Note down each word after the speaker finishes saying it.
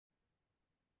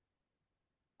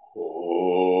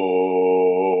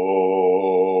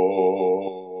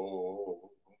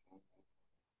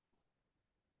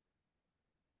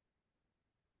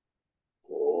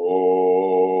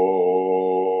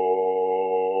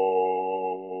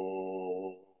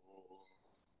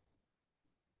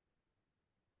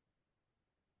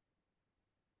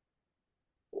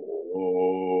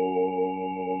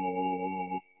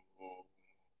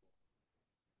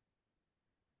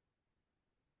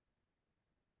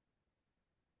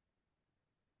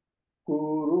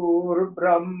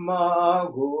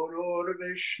Brahma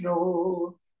Gururvishnu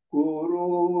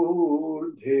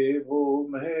Gururdevo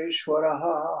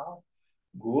Maheshwaraha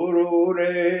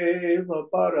Gurureva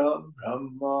Param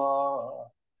Brahma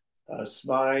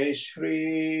Tasmai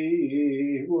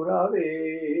Shri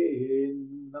Gurave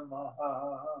Namaha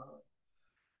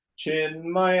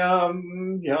Chinmayam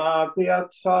Vyapyat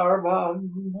Sarvam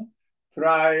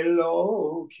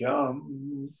Trilokyam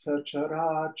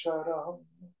Sacharacharam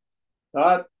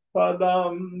Tat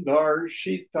Padam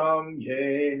Darshitam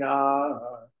Yena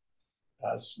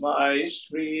Tasmai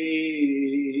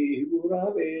Shri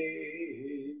Gurave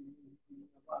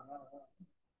Namaha.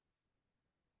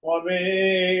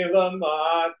 Tvameva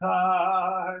Mata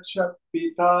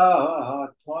Chapita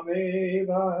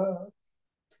Tvameva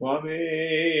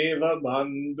Tvameva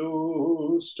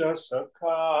Bandhushcha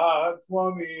Sakha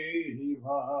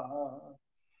Tvameva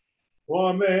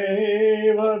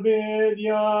Tvameva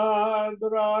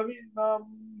Vidyadravinam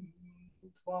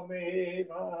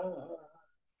Tvameva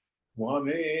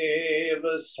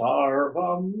Tvameva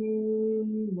Sarvam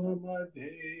Mama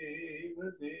Deva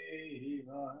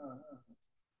Deva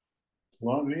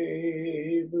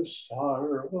Tvameva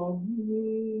Sarvam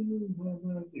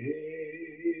Mama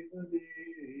Deva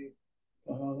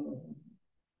Deva.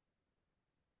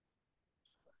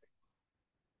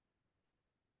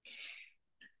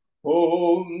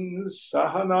 Om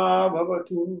Sahana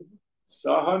Bhavatu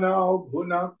Sahana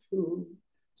Bhunaktu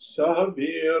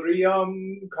Sahaviryam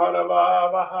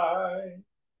Karavavahai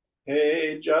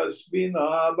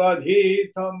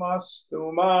Tejasvinabadhitamastu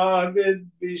ma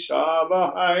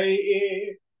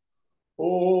vidvishavahai.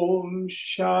 Om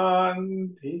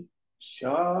Shanti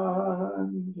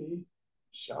Shanti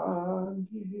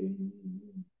Shanti.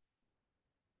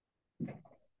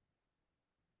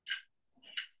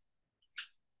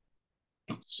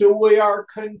 So we are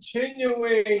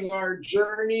continuing our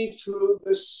journey through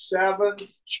the 7th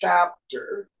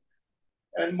chapter.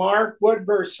 And Mark, what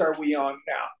verse are we on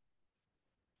now?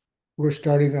 We're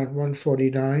starting at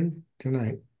 149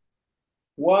 tonight.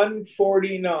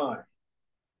 149.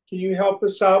 Can you help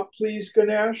us out, please,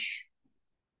 Ganesh?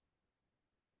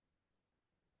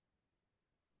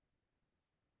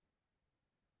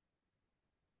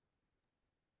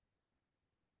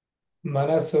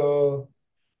 Manaso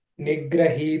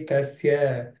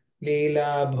nigrahitasya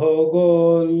lila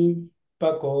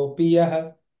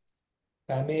bhogolpakopiyah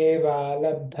tameva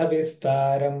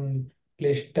labdhavistaram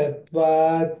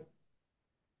klishtatvad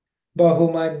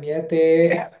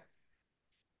bahumanyate.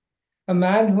 A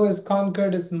man who has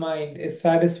conquered his mind is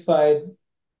satisfied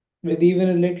with even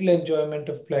a little enjoyment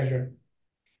of pleasure.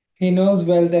 He knows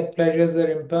well that pleasures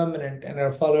are impermanent and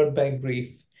are followed by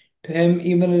grief. To him,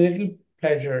 even a little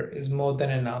pleasure is more than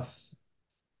enough.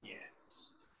 Yes.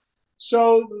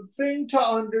 So the thing to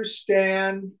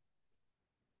understand,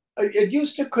 it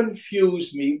used to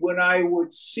confuse me when I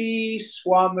would see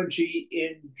Swamiji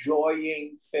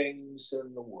enjoying things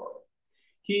in the world.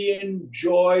 He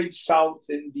enjoyed South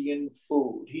Indian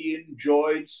food. He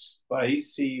enjoyed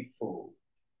spicy food.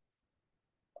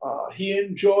 He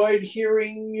enjoyed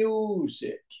hearing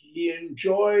music. He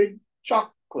enjoyed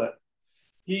chocolate.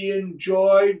 He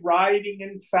enjoyed riding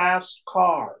in fast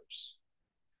cars.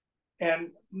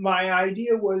 And my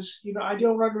idea was, I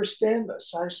don't understand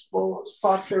this. I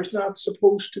thought there's not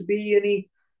supposed to be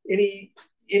any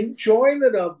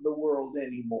enjoyment of the world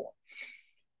anymore.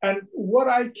 And what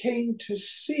I came to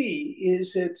see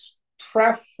is its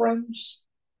preference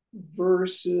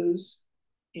versus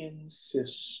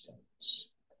insistence.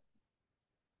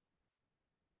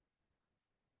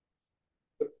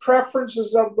 The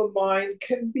preferences of the mind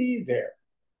can be there.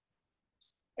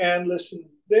 And listen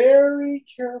very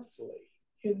carefully.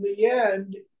 In the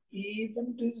end,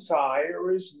 even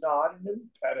desire is not an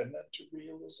impediment to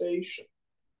realization.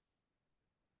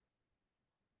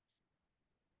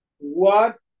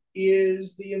 What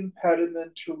is the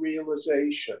impediment to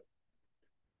realization?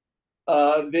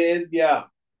 Avidya,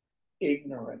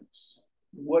 ignorance.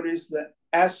 What is the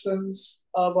essence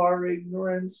of our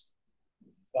ignorance?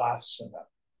 Vasana.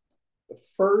 The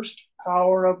first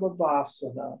power of a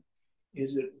vasana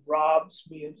is it robs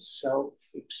me of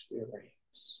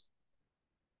self-experience.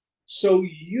 So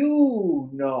you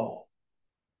know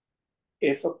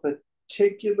if a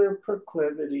particular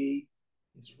proclivity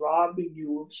is robbing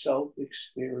you of self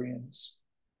experience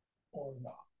or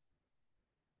not.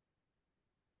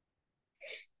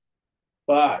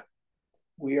 But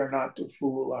we are not to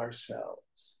fool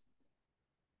ourselves.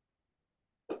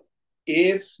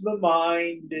 If the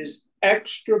mind is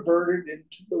extroverted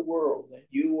into the world and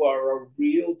you are a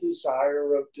real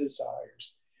desire of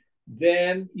desires,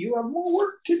 then you have more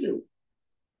work to do.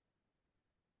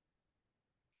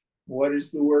 What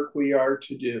is the work we are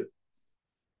to do?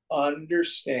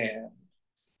 Understand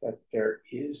that there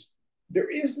is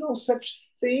no such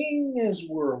thing as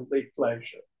worldly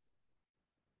pleasure.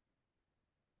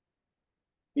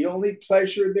 The only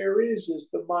pleasure there is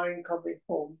the mind coming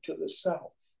home to the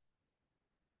self.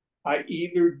 I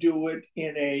either do it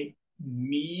in a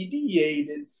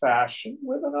mediated fashion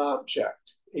with an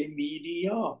object, a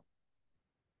medium,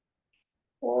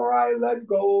 or I let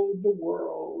go of the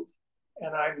world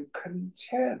and I'm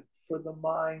content for the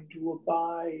mind to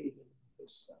abide in the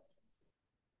self.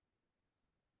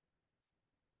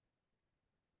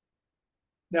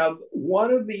 Now,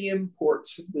 one of the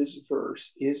imports of this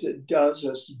verse is it does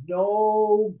us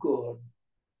no good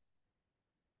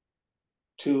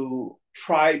to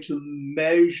try to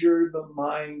measure the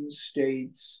mind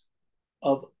states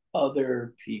of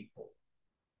other people.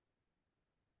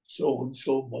 So and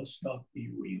so must not be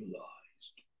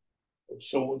realized, or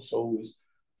so and so is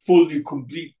fully,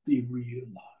 completely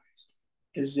realized,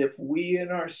 as if we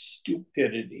in our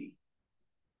stupidity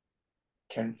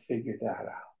can figure that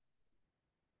out.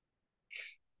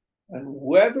 And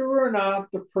whether or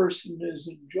not the person is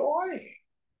enjoying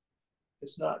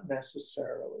is not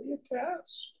necessarily a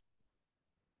test.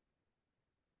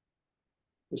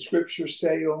 The scriptures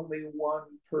say only one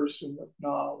person of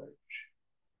knowledge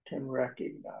can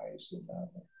recognize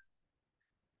another.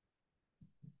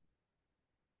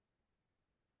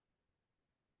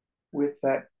 With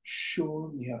that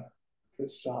shunya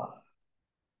prasad,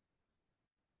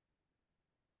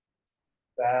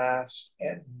 vast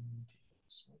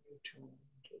emptiness when you tune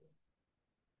to it.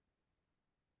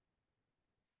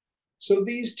 So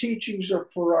these teachings are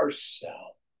for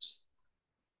ourselves.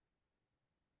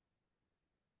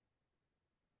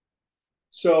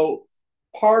 So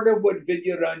part of what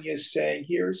Vidyaranya is saying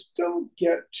here is don't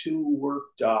get too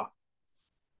worked up.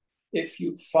 If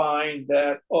you find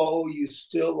that, oh, you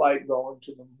still like going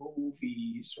to the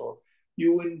movies or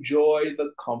you enjoy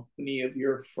the company of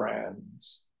your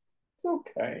friends, it's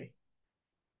okay.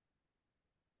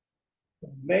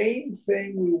 The main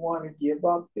thing we want to give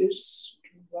up is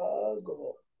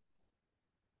struggle.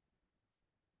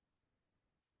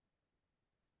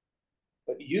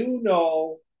 But you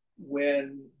know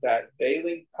when that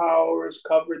veiling power has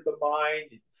covered the mind,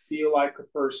 you feel like a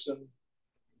person,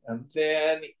 and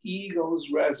then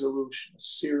ego's resolution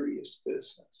is serious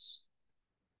business.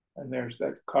 And there's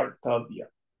that kartavya,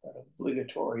 that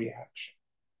obligatory action.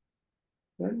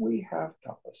 Then we have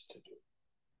tapas to do.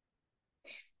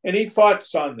 Any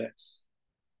thoughts on this?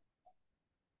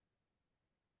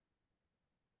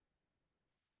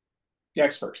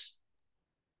 Next verse.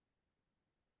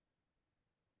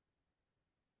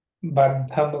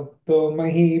 बद्धमुक्तो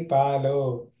महीपालो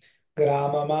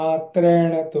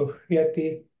ग्राममात्रेण तुष्यति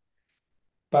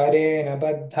परेण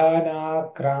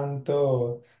बद्धानाक्रान्तो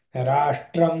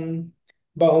राष्ट्रं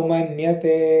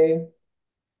बहुमन्यते.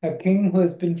 A king who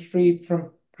has been freed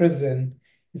from prison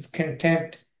is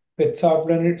content with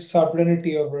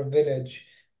sovereignty over a village,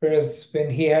 whereas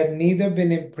when he had neither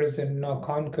been imprisoned nor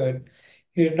conquered,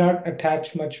 he did not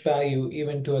attach much value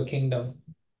even to a kingdom.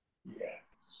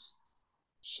 Yes.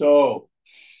 So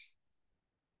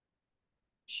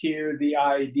here the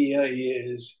idea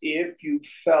is if you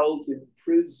felt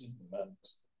imprisonment,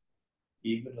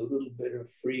 even a little bit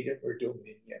of freedom or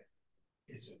dominion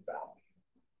is of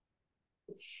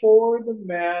value. For the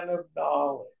man of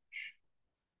knowledge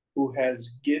who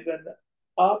has given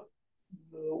up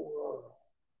the world,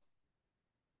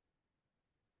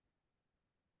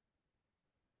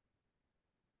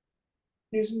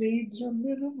 his needs are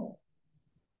minimal.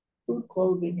 Food,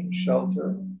 clothing, and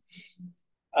shelter.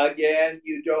 Again,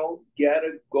 you don't get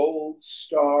a gold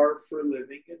star for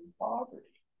living in poverty.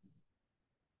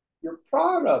 You're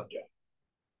proud of it.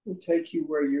 Will take you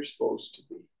where you're supposed to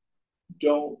be.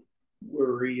 Don't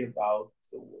worry about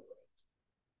the world.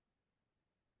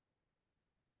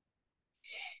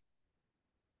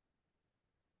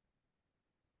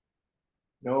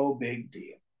 No big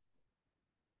deal.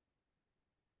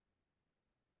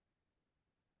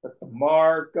 But the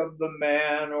mark of the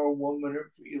man or woman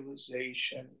of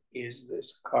realization is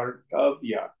this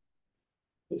kartavya,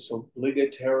 this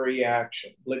obligatory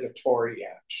action,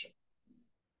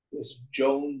 this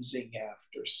jonesing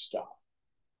after stuff,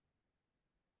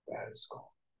 that is gone.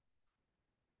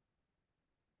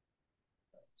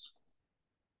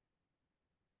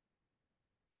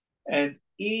 And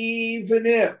even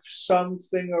if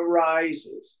something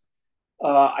arises,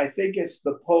 I think it's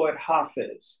the poet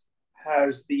Hafiz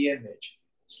has the image.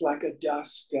 It's like a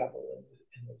dust devil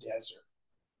in the desert.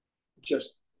 It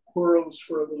just whirls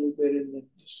for a little bit and then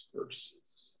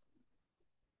disperses.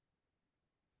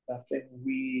 Nothing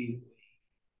really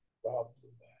problematic.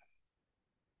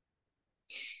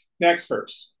 Next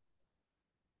verse.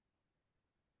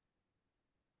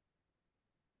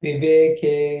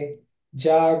 विवेके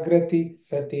जागृति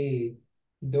सति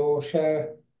दोष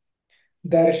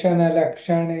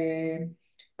दर्शनलक्षणे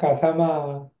कथमा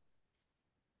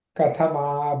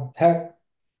कथमाब्ध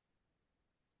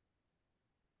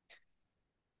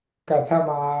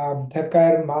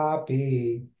कथमाब्धकर्मापि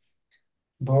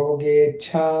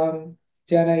भोगेच्छां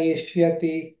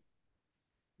जनयिष्यति.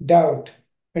 Doubt,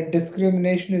 when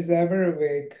discrimination is ever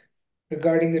awake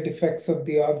regarding the defects of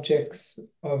the objects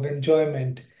of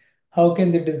enjoyment, how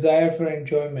can the desire for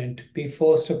enjoyment be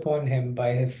forced upon him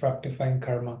by his fructifying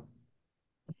karma?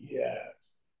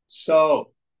 Yes.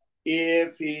 So,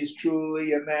 if he's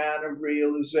truly a man of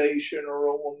realization or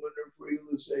a woman of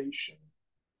realization,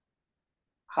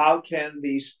 how can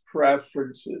these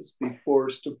preferences be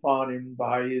forced upon him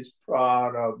by his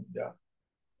prarabdha?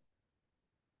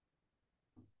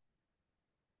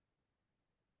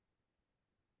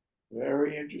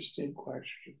 Very interesting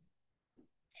question.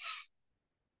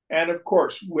 And of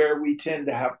course, where we tend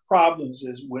to have problems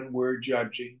is when we're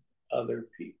judging other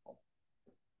people.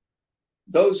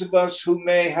 Those of us who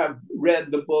may have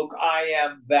read the book, I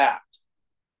Am That,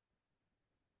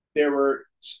 there were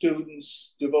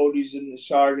students, devotees in the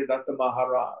Nisargadatta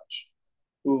Maharaj,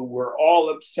 who were all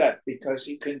upset because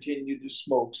he continued to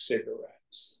smoke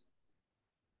cigarettes.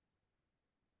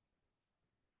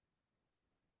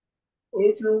 Well,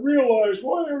 if you realize,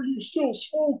 why are you still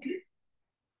smoking?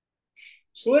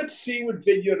 So let's see what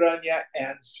Vidyaranya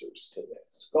answers to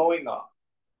this. Going on.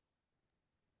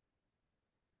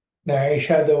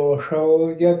 Naisha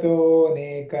dosho yato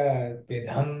neka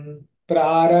vidham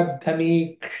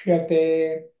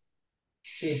prarabdhamikshate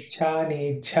ichha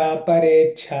nichha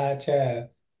parecha cha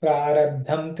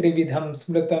prarabdham trividham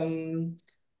smritam.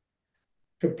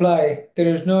 Reply,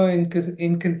 there is no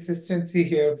inconsistency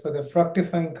here, for the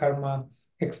fructifying karma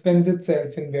expends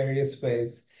itself in various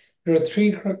ways. There are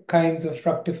three kinds of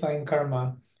fructifying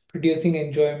karma: producing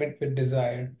enjoyment with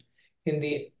desire, in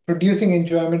the producing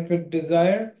enjoyment with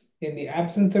desire, in the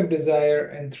absence of desire,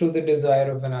 and through the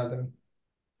desire of another.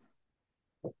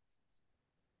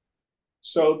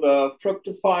 So the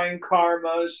fructifying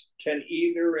karmas can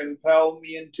either impel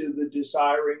me into the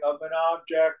desiring of an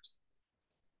object,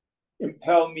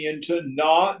 impel me into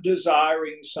not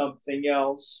desiring something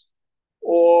else,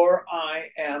 or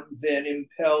I am then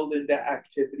impelled into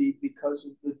activity because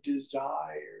of the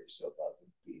desires of other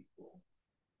people.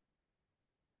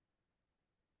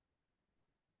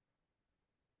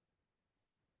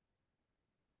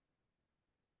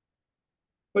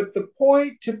 But the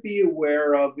point to be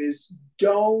aware of is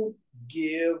don't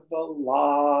give a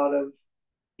lot of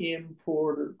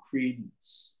import or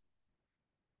credence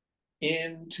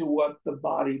into what the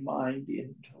body, mind,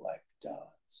 intellect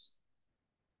does.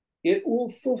 It will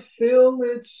fulfill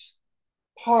its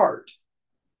part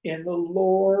in the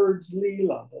Lord's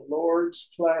Leela, the Lord's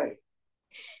play.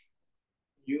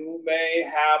 You may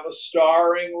have a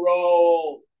starring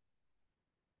role,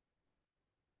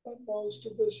 but most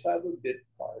of us have a bit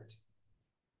part.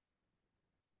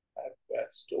 At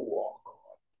best, to walk on.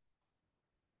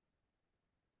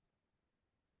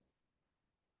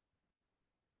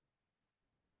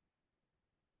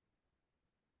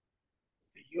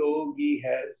 The yogi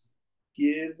has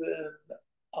given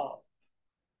up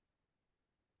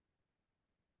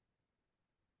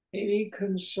any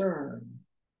concern.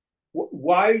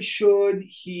 Why should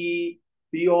he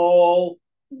be all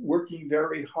working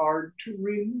very hard to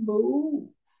remove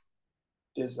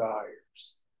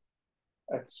desires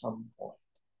at some point?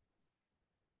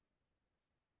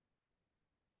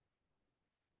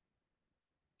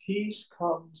 Peace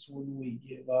comes when we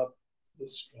give up the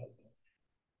struggle.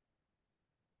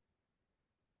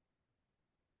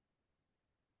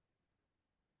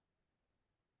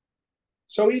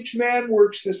 So each man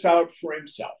works this out for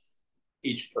himself,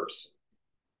 each person.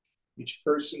 Each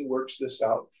person works this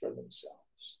out for themselves.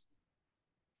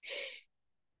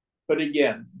 But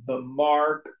again, the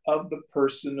mark of the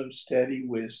person of steady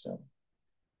wisdom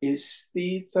is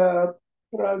sthita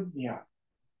prajna.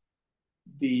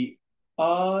 the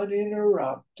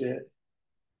uninterrupted,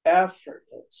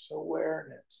 effortless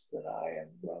awareness that I am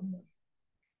Brahman.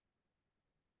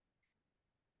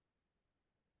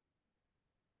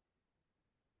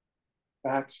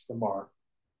 That's the mark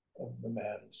of the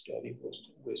man of steady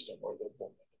wisdom, or the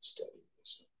woman of steady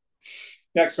wisdom.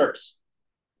 Next verse.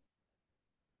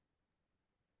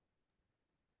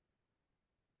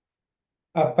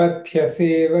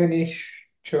 अपथ्यसेव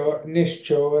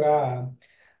निश्चोरा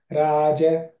राज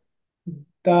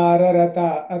दाररता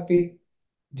अपि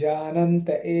जानन्त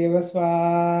एव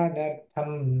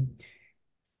स्वानर्थम्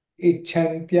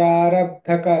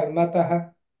इच्छन्त्यारब्धकर्मतः.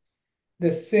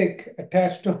 The sick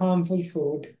attached to harmful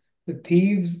food, the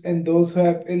thieves, and those who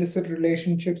have illicit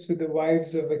relationships with the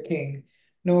wives of a king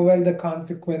know well the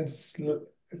consequence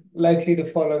likely to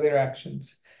follow their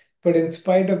actions. But in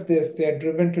spite of this, they are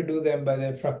driven to do them by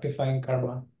their fructifying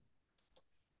karma.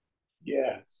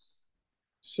 Yes.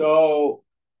 So,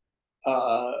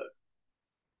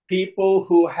 people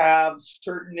who have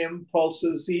certain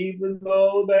impulses, even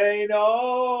though they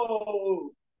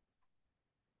know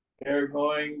they're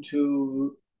going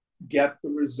to get the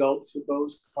results of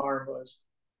those karmas,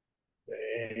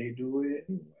 they do it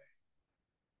anyway.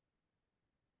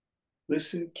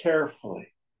 Listen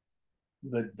carefully.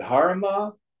 The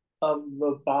dharma of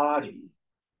the body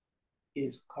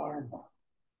is karma.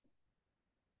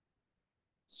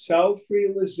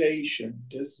 Self-realization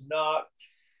does not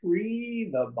free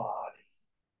the body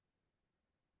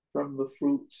from the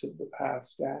fruits of the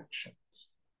past actions.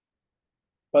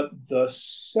 But the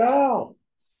self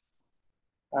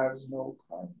has no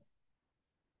karma.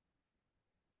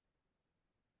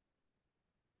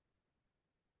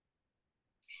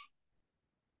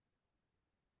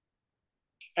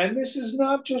 And this is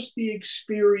not just the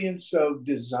experience of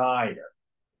desire.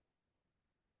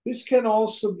 This can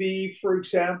also be, for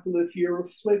example, if you're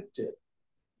afflicted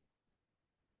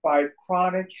by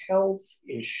chronic health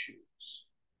issues.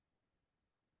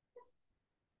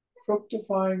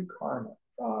 Fructifying karma,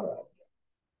 prarabdha.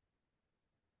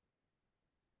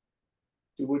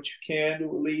 Do what you can to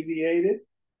alleviate it,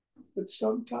 but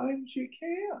sometimes you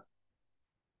can't.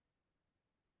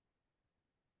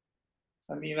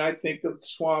 I mean, I think of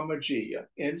Swamiji, an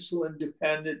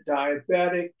insulin-dependent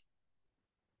diabetic,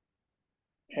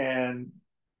 and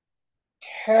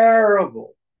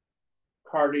terrible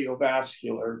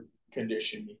cardiovascular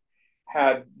condition. He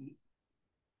had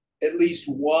at least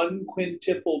one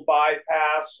quintuple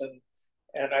bypass,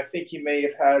 and I think he may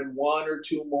have had one or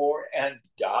two more, and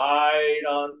died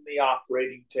on the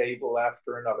operating table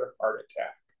after another heart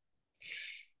attack.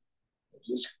 It was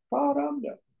just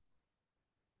Pradamda.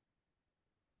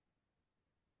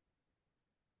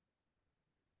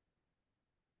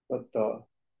 But the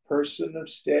person of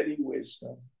steady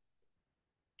wisdom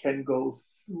can go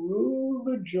through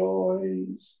the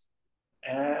joys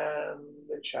and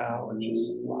the challenges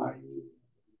of life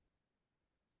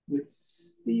with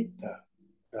sthita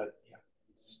pratya,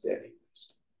 steady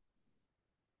wisdom.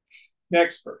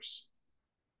 Next verse.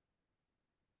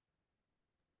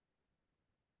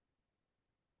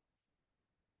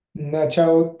 न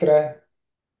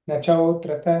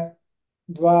चौत्रथ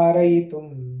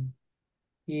द्वारयितुम्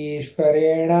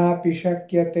ईश्वरेणापि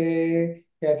शक्यते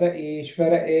यत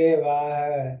ईश्वर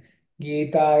एवाह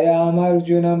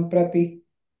गीतायाम् प्रति.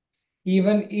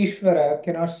 Even Ishvara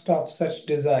cannot stop such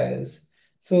desires.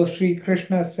 So Sri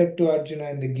Krishna said to Arjuna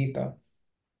in the Gita.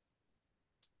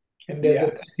 And there's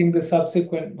Yes. I think the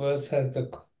subsequent verse has the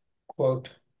quote.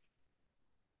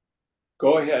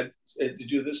 Go ahead and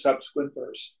do the subsequent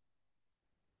verse.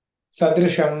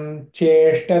 Sadrisham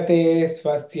cheshtate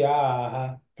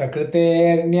swasyaha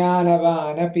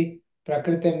prakriterjnanavaanapi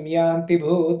prakritim yanti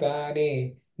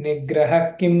bhutani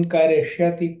nigraha kim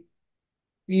karishyati.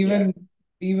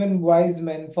 Even wise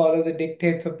men follow the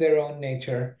dictates of their own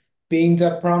nature. Beings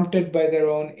are prompted by their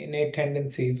own innate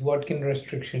tendencies. What can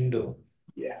restriction do?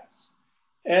 Yes.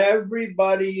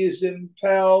 Everybody is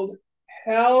impelled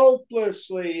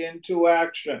helplessly into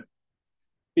action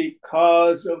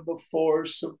because of the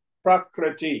force of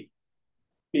prakriti,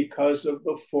 because of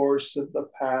the force of the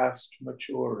past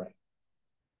maturing.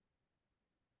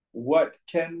 What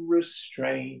can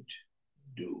restraint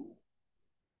do?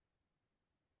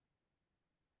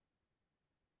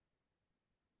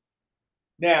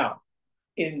 Now,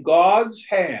 in God's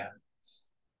hands,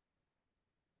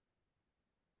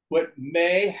 what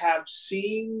may have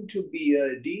seemed to be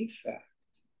a defect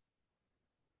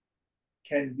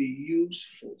can be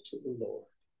useful to the Lord.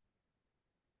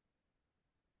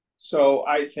 So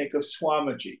I think of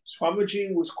Swamiji.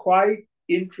 Swamiji was quite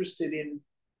interested in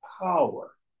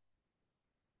power.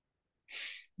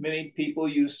 Many people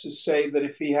used to say that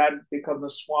if he hadn't become a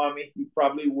Swami, he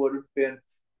probably would have been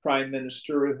Prime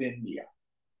Minister of India.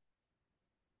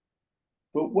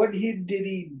 But what did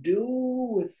he do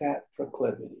with that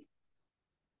proclivity?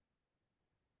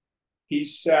 He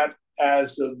set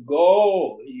as a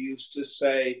goal, he used to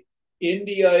say,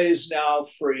 India is now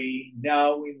free,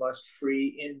 now we must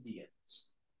free Indians.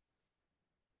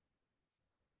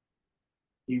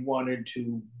 He wanted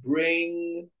to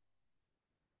bring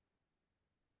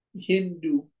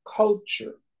Hindu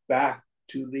culture back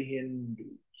to the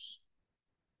Hindus.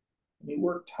 And he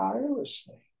worked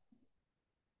tirelessly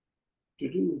to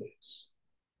do this.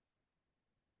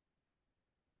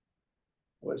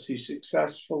 Was he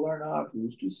successful or not?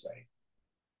 Who's to say?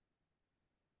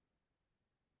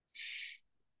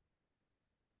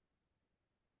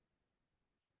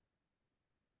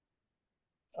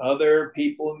 Other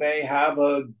people may have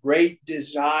a great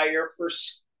desire for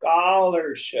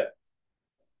scholarship.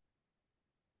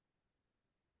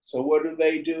 So what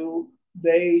do?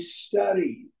 They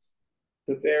study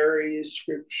the various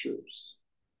scriptures.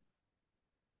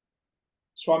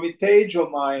 Swami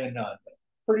Tejomayananda,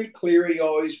 pretty clear he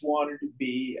always wanted to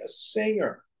be a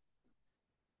singer.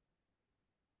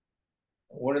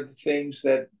 One of the things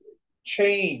that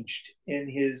changed in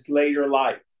his later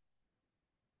life,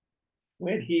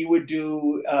 when he would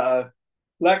do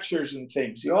lectures and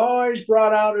things, he always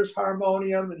brought out his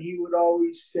harmonium and he would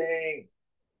always sing.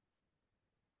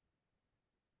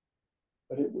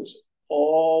 But it was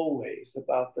always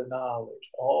about the knowledge,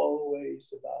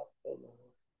 always about the Lord.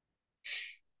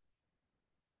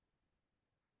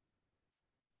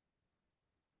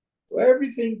 So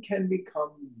everything can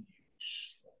become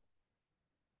useful.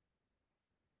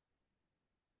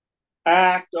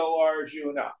 Act, O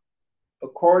Arjuna,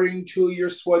 according to your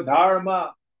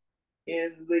swadharma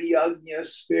in the yajna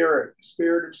spirit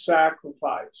of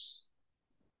sacrifice,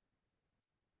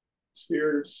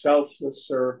 spirit of selfless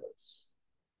service,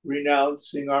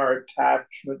 renouncing our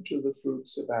attachment to the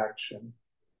fruits of action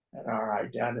and our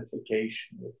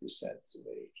identification with the sense of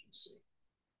agency.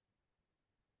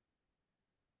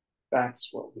 That's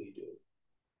what we do.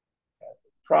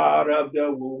 The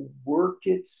prarabdha will work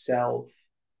itself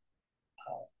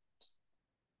out.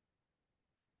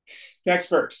 Next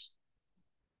verse.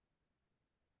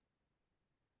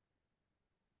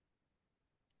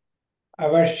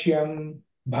 Avashyam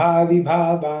bhavi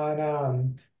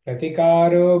bhavanam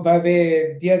pratikaro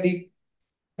bhavedyadi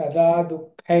tada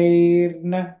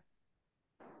dukhairna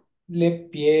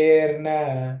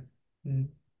lipyerna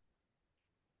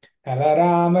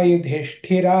alarama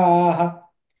yudhishthiraha.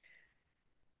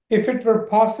 If it were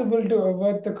possible to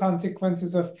avert the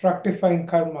consequences of fructifying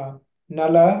karma,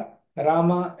 Nala,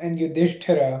 Rama, and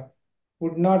Yudhishthira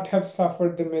would not have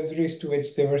suffered the miseries to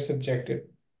which they were subjected.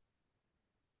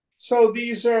 So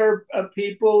these are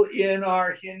people in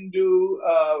our Hindu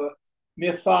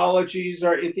mythologies,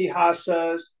 our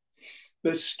itihasas,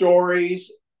 the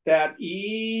stories that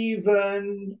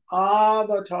even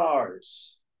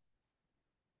avatars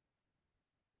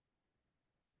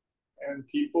and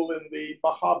people in the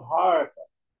Mahabharata,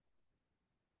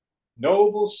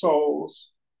 noble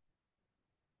souls,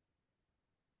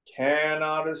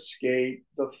 cannot escape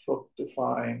the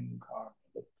fructifying karma,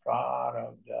 the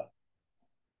prarabdha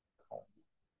karma.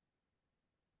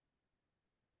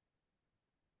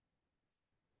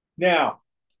 Now,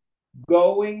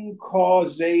 going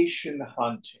causation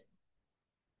hunting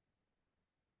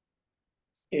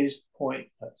is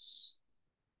pointless.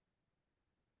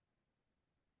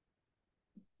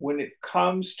 When it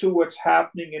comes to what's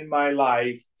happening in my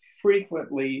life,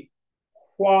 frequently,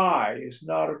 why is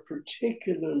not a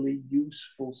particularly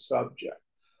useful subject,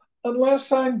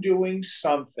 unless I'm doing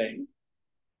something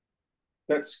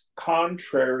that's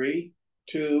contrary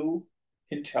to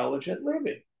intelligent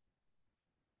living.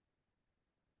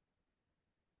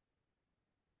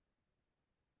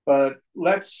 But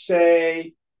let's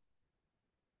say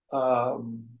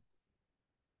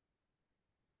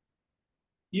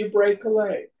you break a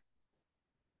leg.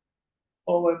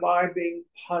 Oh, am I being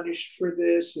punished for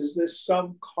this? Is this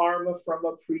some karma from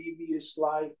a previous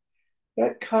life?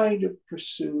 That kind of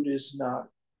pursuit is not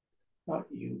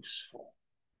useful.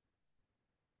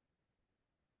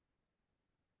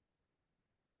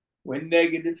 When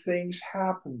negative things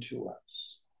happen to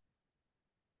us.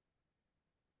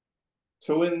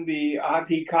 So in the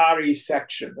Adhikari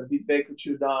section of Viveka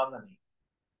Chudamani,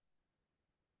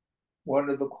 one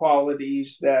of the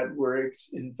qualities that we're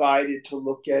invited to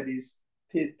look at is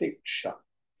titiksha.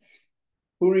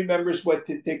 Who remembers what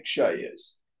titiksha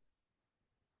is?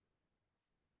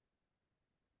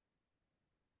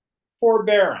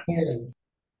 Forbearance.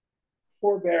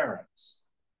 Forbearance.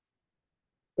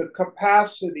 the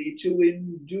capacity to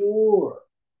endure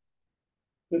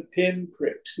the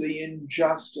pinpricks, the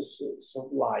injustices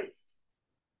of life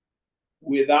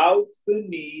without the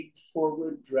need for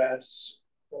redress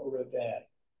or revenge.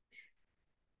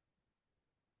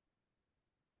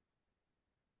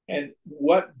 And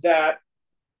what that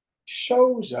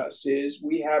shows us is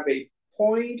we have a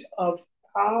point of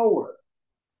power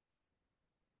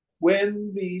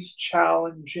when these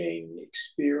challenging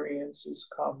experiences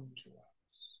come to us.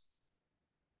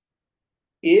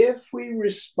 If we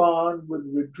respond with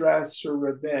redress or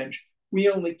revenge, we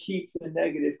only keep the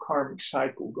negative karmic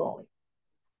cycle going.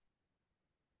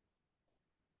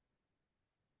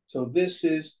 So this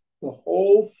is the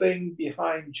whole thing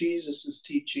behind Jesus's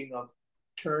teaching of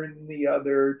turn the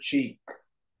other cheek,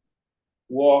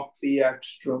 walk the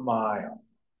extra mile.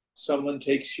 Someone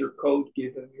takes your coat,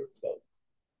 give him your cloak.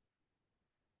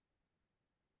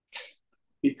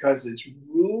 Because it's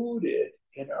rooted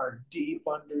in our deep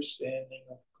understanding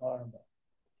of karma.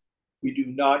 We do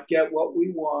not get what we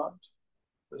want.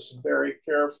 Listen very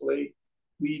carefully.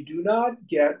 We do not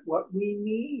get what we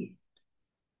need.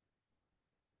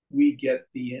 We get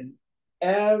the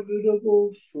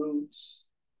inevitable fruits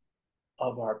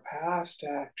of our past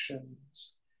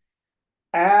actions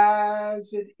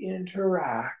as it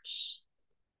interacts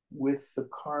with the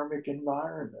karmic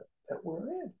environment that we're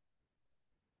in.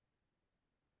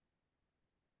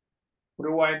 What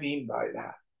do I mean by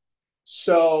that?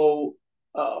 So,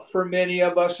 for many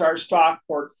of us, our stock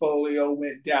portfolio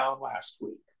went down last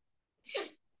week.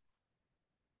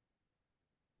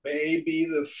 Maybe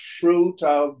the fruit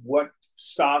of what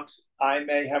stocks I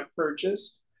may have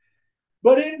purchased,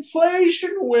 but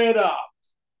inflation went up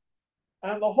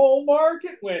and the whole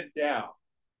market went down.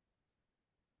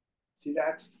 See,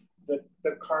 that's the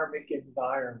karmic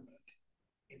environment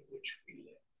in which we live.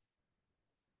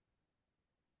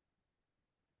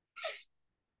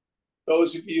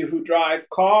 Those of you who drive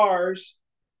cars,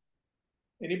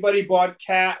 anybody bought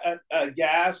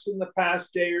gas in the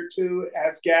past day or two?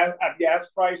 Have gas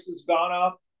prices gone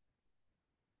up?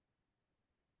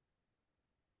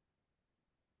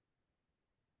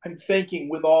 I'm thinking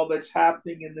with all that's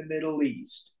happening in the Middle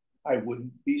East, I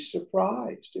wouldn't be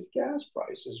surprised if gas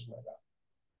prices went up.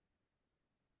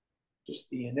 Just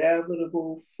the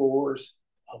inevitable force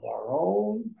of our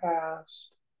own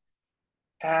past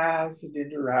as it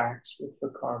interacts with the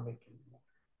karmic environment.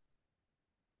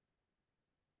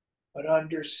 But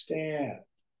understand,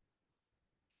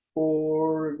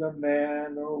 for the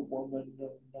man or woman of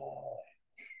knowledge,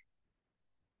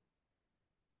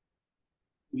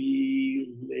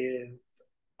 we live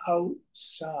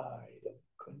outside of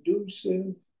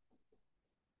conducive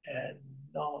and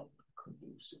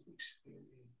non-conducive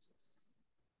experiences.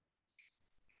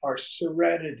 Our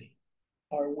serenity,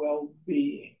 our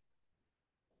well-being,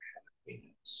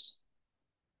 happiness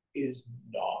is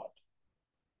not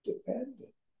dependent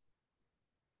on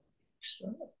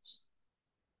externals.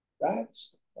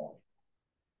 That's the point.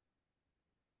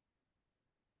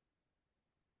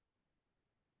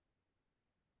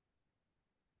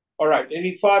 All right,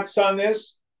 any thoughts on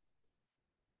this?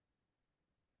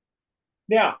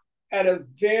 Now, at a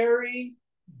very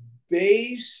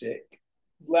basic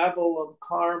level of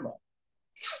karma,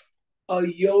 a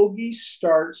yogi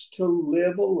starts to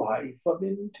live a life of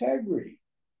integrity.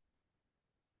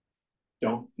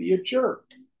 Don't be a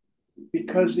jerk,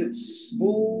 because it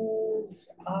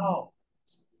smooths out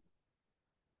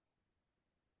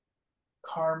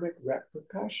karmic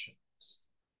repercussions.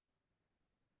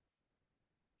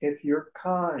 If you're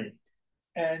kind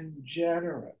and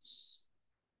generous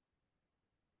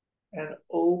and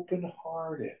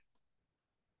open-hearted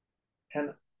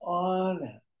and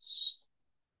honest,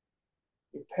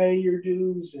 you pay your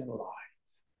dues in life,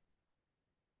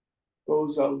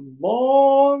 goes a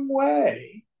long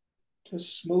way to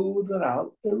smoothen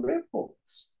out the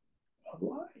ripples of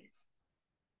life.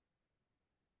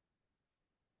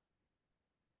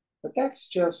 But that's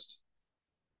just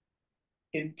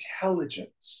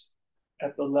intelligence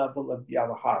at the level of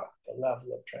Vyavahara, the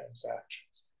level of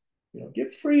transactions. You know,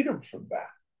 get freedom from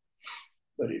that.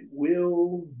 But it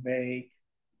will make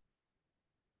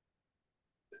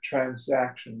the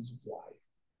transactions of life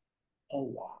a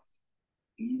lot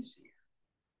easier.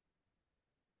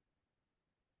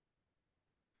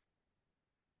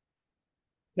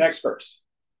 Next verse.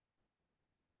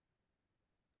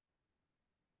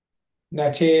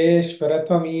 न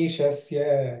चेश्वरत्वमीशस्य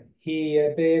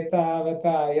हीयते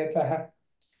तावता यतः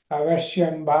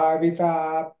अवश्यं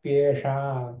भाविताप्येषाम्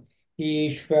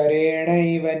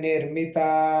ईश्वरेणैव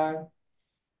निर्मिता.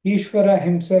 Ishvara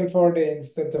himself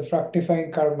ordains that the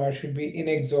fructifying karma should be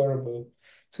inexorable.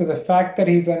 So the fact that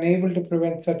he's unable to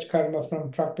prevent such karma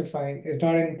from fructifying is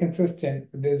not inconsistent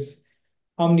with his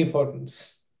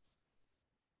omnipotence.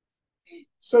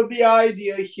 So the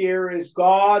idea here is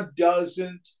God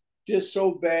doesn't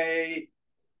disobey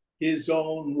his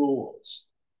own rules.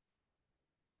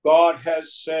 God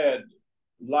has said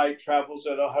light travels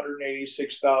at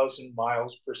 186,000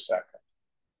 miles per second.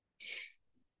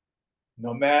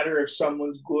 No matter if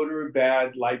someone's good or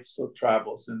bad, light still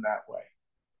travels in that way.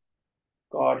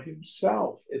 God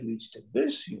himself, at least in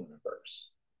this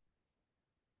universe,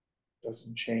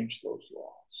 doesn't change those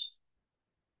laws.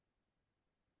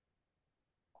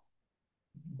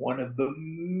 One of the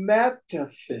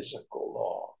metaphysical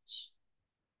laws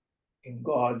in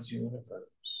God's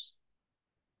universe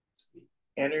is the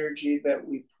energy that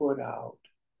we put out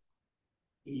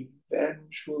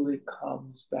eventually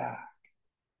comes back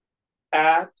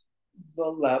at the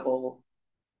level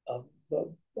of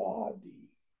the body.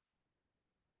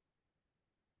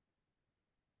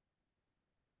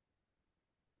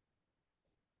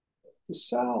 The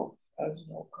self has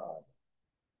no karma.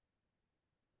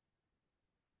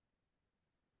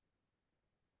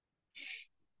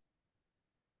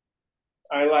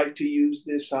 I like to use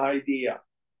this idea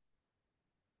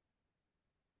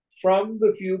from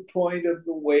the viewpoint of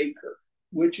the waker,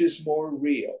 which is more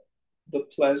real, the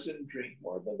pleasant dream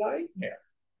or the nightmare.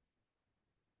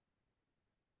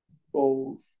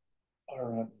 Both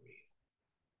are unreal.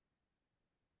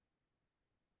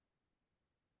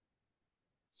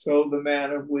 So the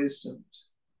man of wisdom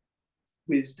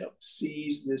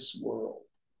sees this world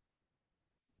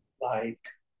like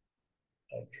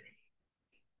a dream.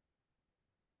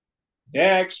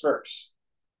 Next verse.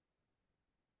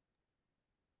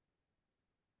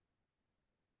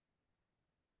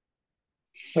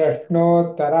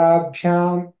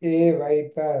 प्रश्नोत्तराभ्याम्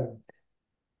एवैतद्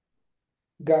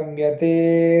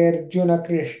गम्यतेऽर्जुन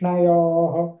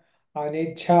कृष्णयोः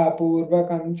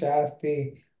अनिच्छापूर्वकं चास्ति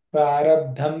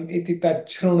प्रारब्धम् इति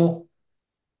तच्छृणु.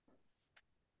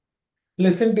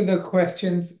 Listen to the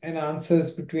questions and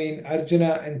answers between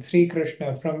Arjuna and Sri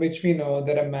Krishna, from which we know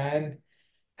that a man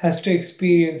has to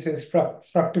experience his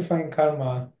fructifying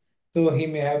karma, though he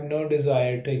may have no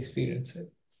desire to experience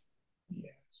it.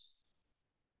 Yes.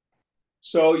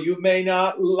 So you may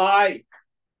not like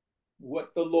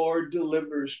what the Lord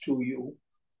delivers to you.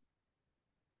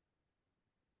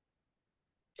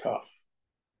 Tough.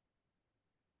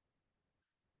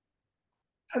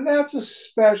 And that's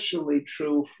especially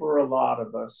true for a lot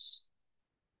of us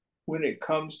when it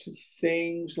comes to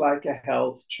things like a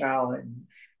health challenge,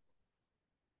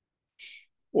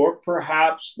 or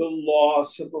perhaps the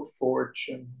loss of a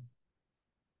fortune,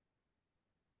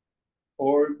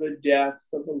 or the death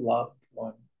of a loved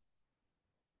one.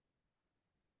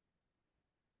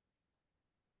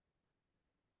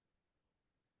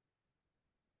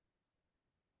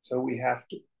 So we have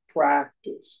to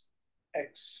practice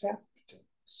acceptance.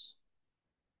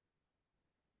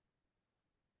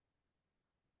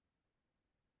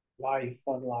 Life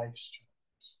on life's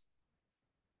terms.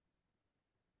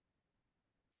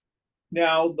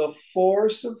 Now, the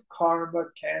force of karma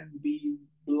can be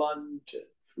blunted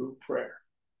through prayer.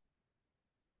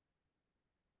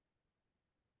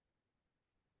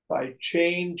 By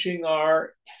changing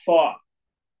our thought,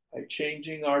 by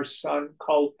changing our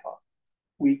sankalpa,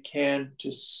 we can,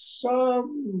 to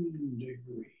some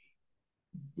degree,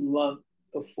 blunt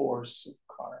the force of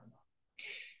karma.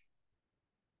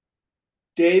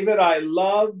 David, I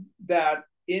love that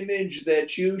image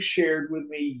that you shared with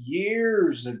me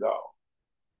years ago.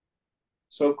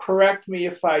 So correct me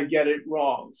if I get it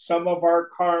wrong. Some of our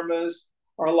karmas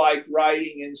are like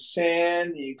writing in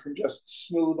sand. You can just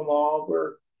smooth them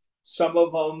over. Some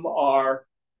of them are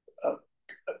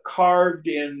carved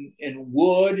in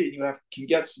wood, and you can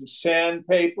get some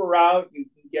sandpaper out. You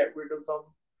can get rid of them.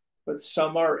 But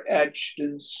some are etched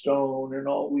in stone, and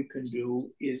all we can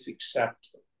do is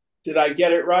accept them. Did I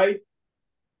get it right?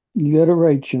 You got it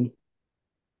right, Jim.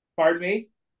 Pardon me?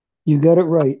 You got it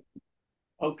right.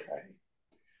 Okay.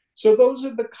 So those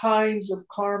are the kinds of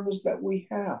karmas that we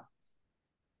have.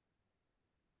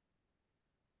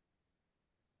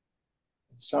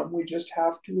 And some we just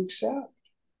have to accept.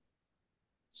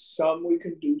 Some we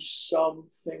can do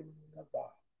something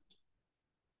about.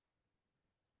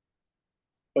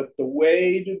 But the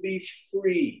way to be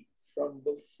free from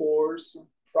the force of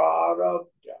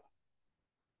prarabdha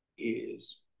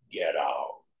is get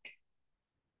out.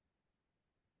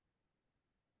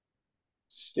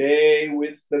 Stay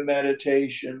with the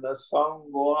meditation,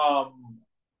 asangoham,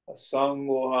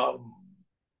 asangoham,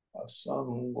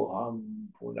 asangoham,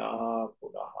 punah,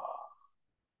 punaha,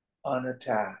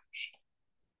 unattached.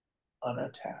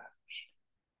 unattached,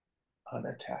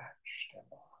 unattached.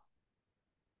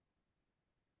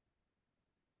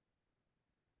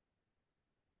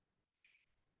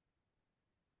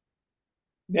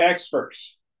 Next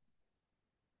verse.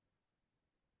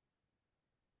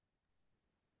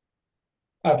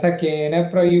 अथ केन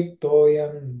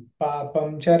प्रयुक्तोऽयं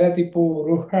पापं चरति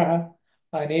पूरुषः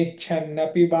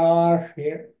अनेच्छन्नपि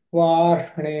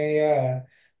Varshney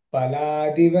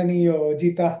पलादिव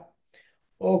नियोजितः.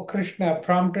 O Krishna,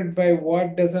 prompted by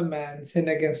what does a man sin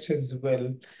against his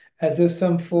will, as if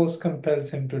some force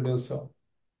compels him to do so?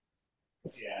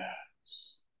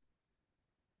 Yes.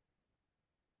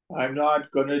 I'm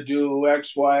not going to do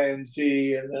X, Y, and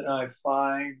Z, and then I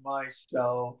find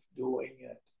myself doing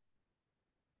it.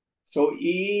 So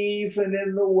even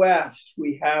in the West,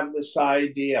 we have this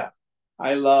idea.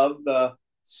 I love the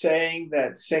saying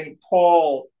that St.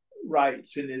 Paul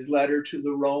writes in his letter to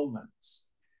the Romans.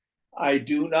 I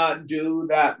do not do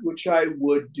that which I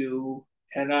would do,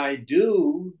 and I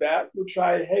do that which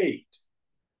I hate.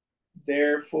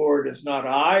 Therefore, it is not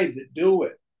I that do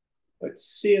it, but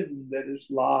sin that is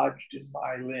lodged in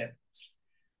my limbs.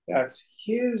 That's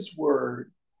his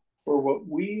word for what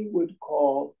we would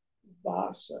call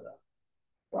vasana,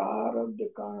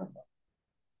 prarabdha karma.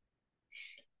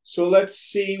 So let's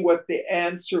see what the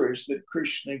answer is that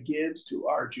Krishna gives to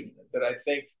Arjuna that I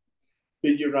think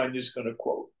Vidyaranya is going to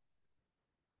quote.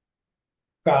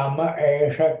 काम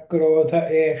एष क्रोध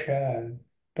एष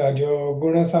रजो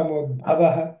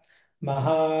गुणसमुद्भवः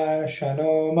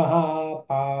महाशनो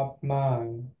महापाप्मा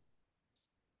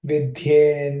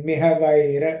विध्येन्मिह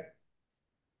वैर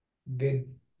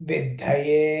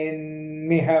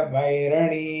विद्धयेन्मिह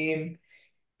वैरणीम्.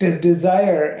 It is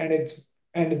desire and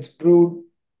its brood.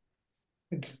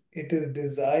 It is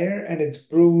desire and its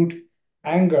brood,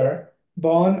 anger,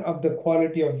 born of the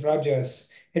quality of rajas.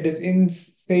 It is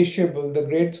insatiable, the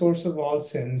great source of all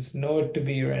sins. Know it to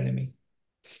be your enemy.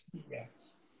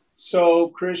 Yes. So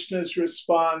Krishna's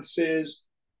response is,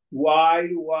 why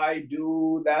do I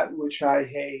do that which I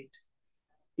hate?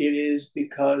 It is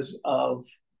because of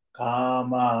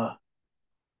kama,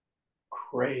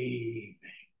 craving,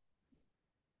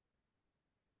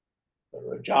 the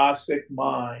rajasic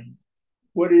mind.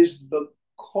 What is the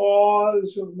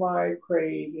cause of my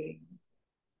craving?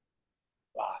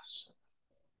 Vasana.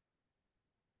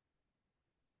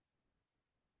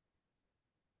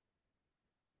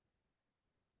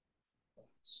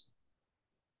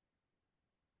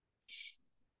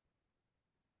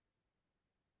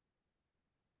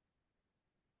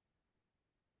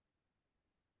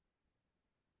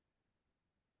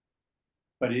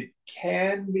 But it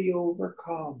can be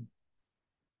overcome.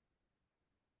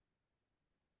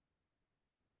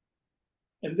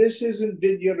 And this isn't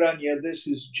Vidyaranya, this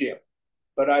is Jim,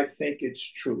 but I think it's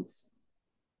truth.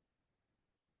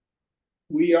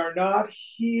 We are not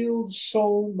healed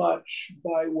so much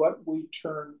by what we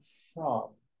turn from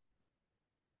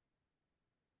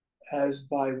as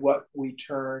by what we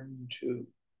turn to.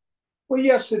 Well,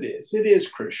 yes, it is. It is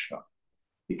Krishna.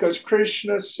 Because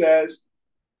Krishna says,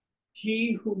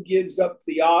 he who gives up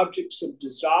the objects of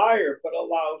desire but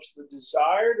allows the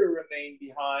desire to remain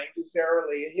behind is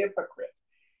verily a hypocrite.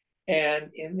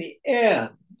 And in the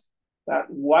end, that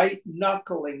white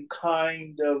knuckling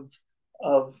kind of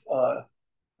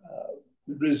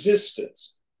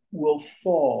resistance will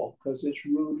fall because it's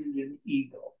rooted in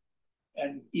ego.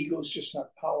 And ego is just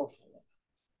not powerful enough.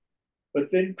 But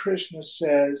then Krishna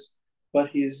says,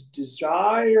 but his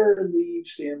desire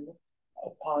leaves him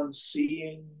upon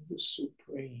seeing the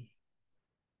Supreme.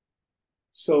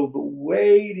 So the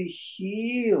way to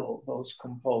heal those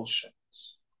compulsions,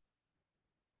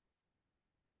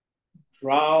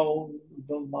 drown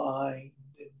the mind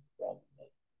in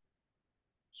Brahman,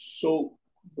 soak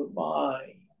the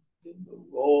mind in the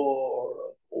roar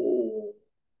of Om,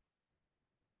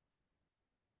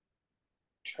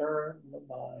 turn the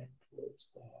mind towards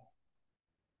God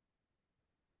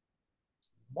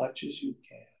as much as you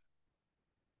can.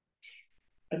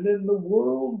 And then the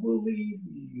world will leave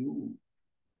you.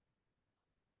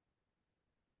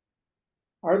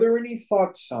 Are there any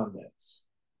thoughts on this?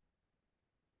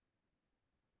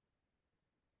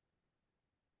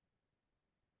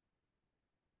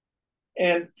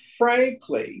 And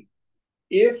frankly,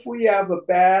 if we have a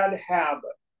bad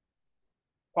habit,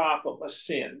 papam, a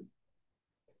sin,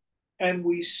 and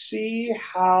we see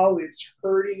how it's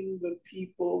hurting the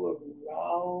people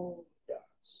around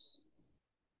us,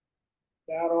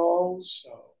 that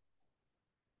also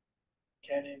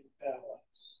can impel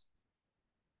us.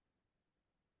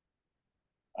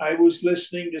 I was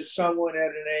listening to someone at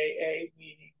an AA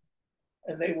meeting,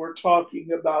 and they were talking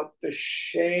about the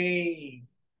shame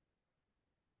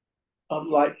of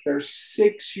like their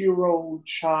 6-year-old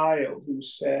child who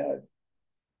said,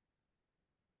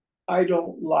 I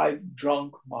don't like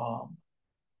drunk mom.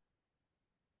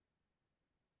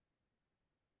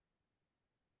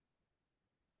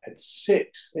 At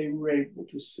 6, they were able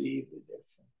to see the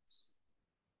difference.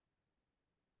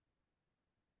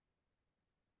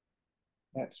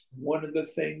 That's one of the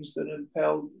things that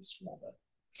impelled this woman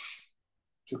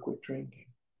to quit drinking.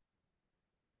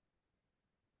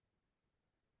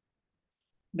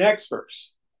 Next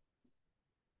verse.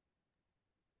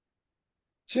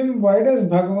 Jim, why does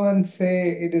Bhagavan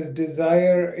say it is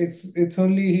desire? It's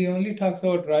only he only talks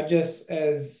about rajas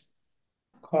as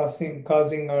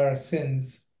causing our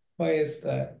sins. Why is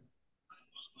that?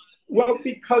 Well,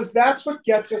 because that's what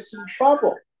gets us in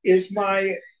trouble, is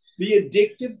the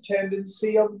addictive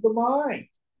tendency of the mind,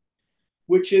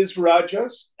 which is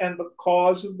rajas, and the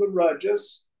cause of the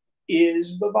rajas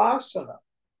is the vasana.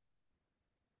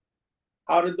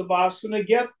 How did the vasana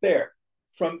get there?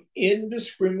 From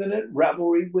indiscriminate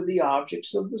revelry with the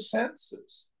objects of the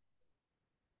senses.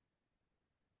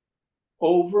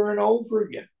 Over and over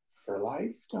again for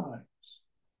lifetimes.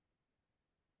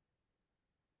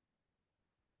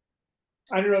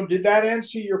 I don't know, did that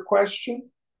answer your question?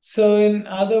 So, in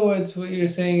other words, what you're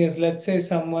saying is, let's say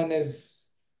someone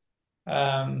is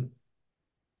um,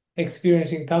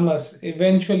 experiencing tamas.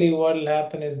 Eventually, what will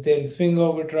happen is they'll swing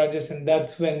over to rajas, and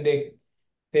that's when they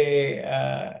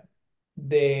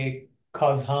they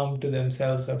cause harm to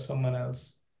themselves or someone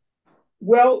else.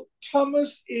 Well,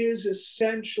 tamas is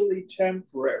essentially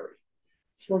temporary.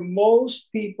 For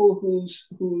most people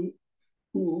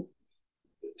who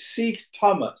seek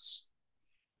tamas,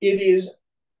 it is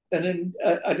an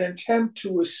attempt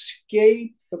to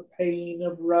escape the pain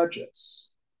of rajas.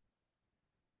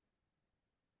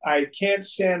 I can't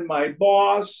stand my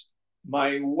boss.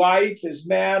 My wife is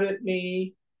mad at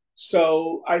me.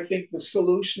 So I think the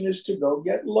solution is to go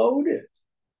get loaded.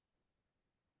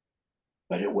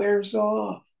 But it wears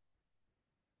off.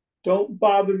 Don't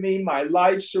bother me. My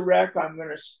life's a wreck. I'm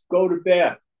going to go to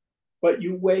bed. But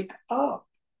you wake up,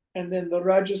 and then the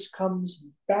rajas comes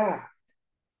back.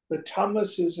 The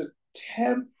tamas is a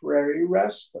temporary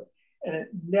respite, and it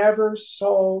never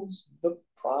solves the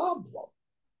problem.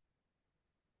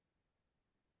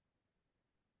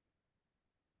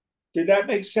 Did that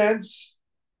make sense?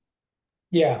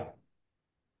 Yeah.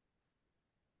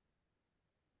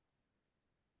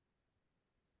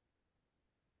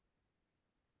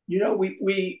 You know,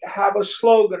 we have a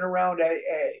slogan around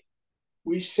AA.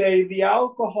 We say the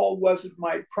alcohol wasn't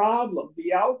my problem.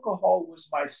 The alcohol was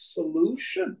my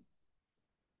solution.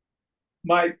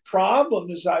 My problem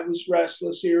is I was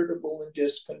restless, irritable, and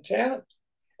discontent.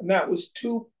 And that was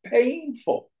too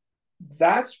painful.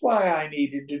 That's why I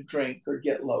needed to drink or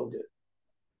get loaded.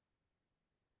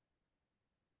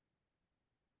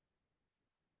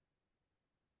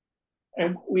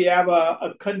 And we have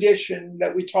a condition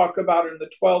that we talk about in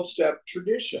the 12-step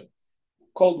tradition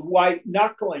called white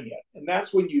knuckling it. And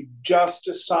that's when you just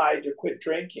decide to quit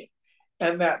drinking.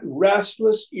 And that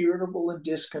restless, irritable, and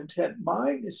discontent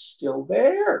mind is still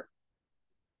there.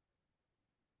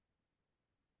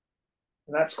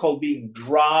 And that's called being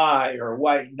dry or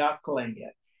white knuckling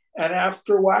it. And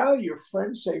after a while, your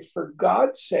friends say, for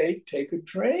God's sake, take a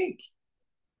drink.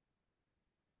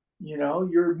 You know,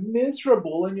 you're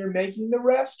miserable and you're making the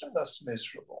rest of us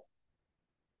miserable.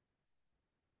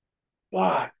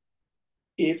 But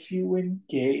if you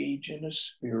engage in a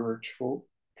spiritual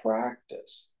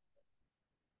practice,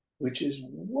 which is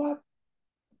what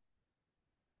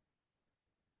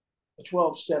the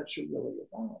 12 steps are really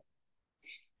about,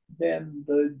 then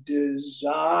the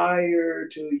desire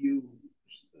to use,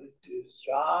 the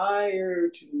desire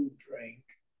to drink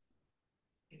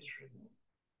is removed.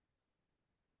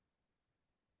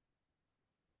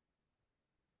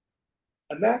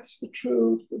 And that's the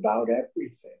truth about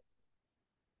everything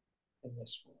in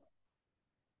this world.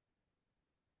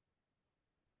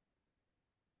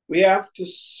 We have to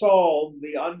solve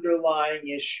the underlying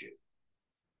issue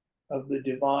of the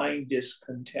divine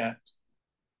discontent.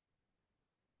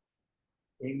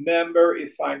 Remember,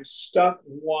 if I'm stuck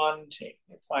wanting,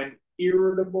 if I'm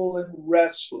irritable and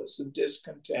restless and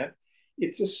discontent,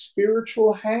 it's a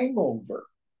spiritual hangover.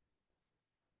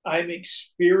 I'm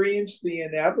experiencing the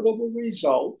inevitable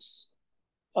results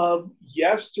of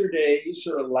yesterday's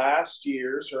or last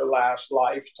year's or last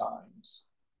lifetimes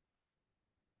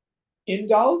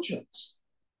indulgence.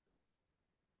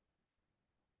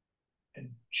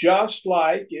 And just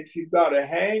like if you've got a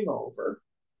hangover,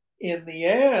 in the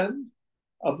end,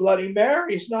 A Bloody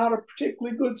Mary is not a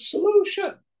particularly good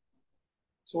solution.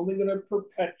 It's only going to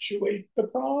perpetuate the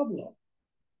problem.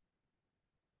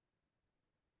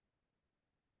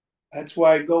 That's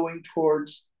why going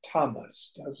towards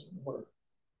tamas doesn't work.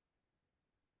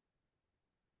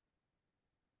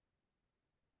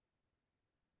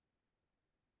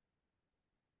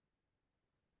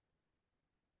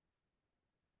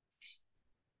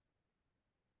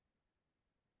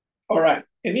 All right.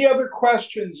 Any other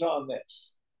questions on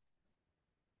this?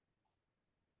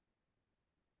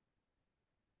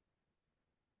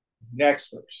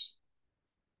 Next verse.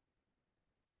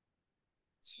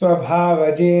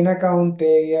 स्वभावजेन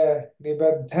कौन्तेय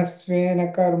निबद्धस्वेन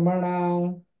कर्मणा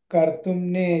कर्तुं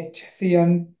नेच्छसि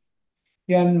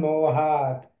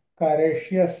यन्मोहात्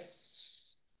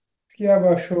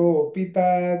करिष्यस्यवशोऽपि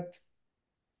तत्.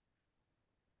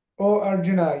 O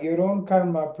Arjuna, your own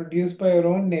karma produced by your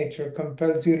own nature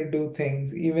compels you to do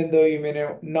things even though you may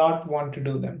not want to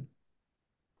do them.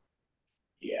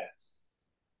 Yes.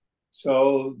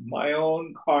 So my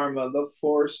own karma, the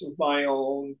force of my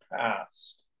own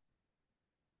past,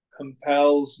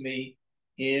 compels me,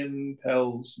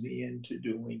 impels me into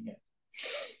doing it.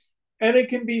 And it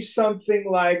can be something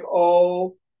like,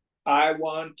 oh, I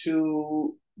want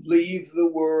to leave the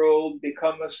world,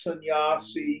 become a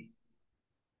sannyasi.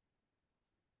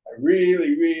 I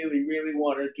really, really, really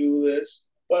want to do this,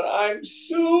 but I'm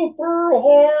super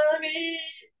horny.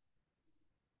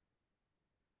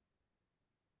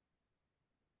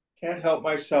 Can't help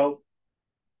myself.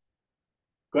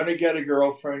 Gonna get a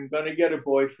girlfriend, gonna get a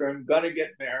boyfriend, gonna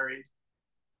get married.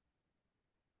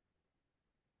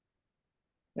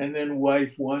 And then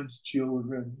wife wants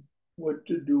children. What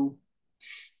to do?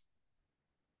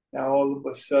 Now all of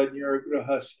a sudden you're a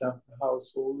grahastha,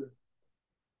 householder.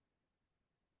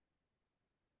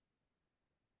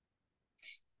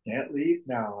 Can't leave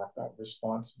now. I've got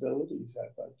responsibilities.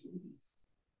 I've got duties.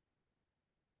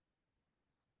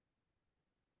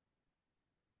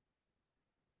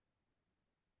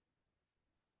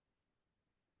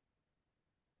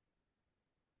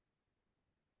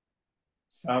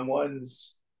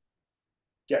 Someone's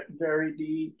getting very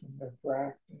deep in their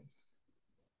practice,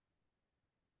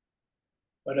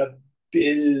 but a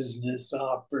business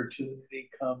opportunity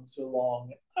comes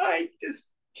along. I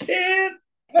just can't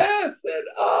pass it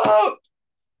up.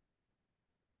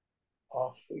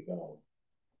 Off we go.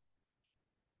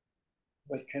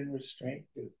 What can restraint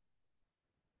do?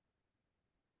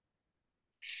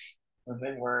 And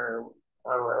then we're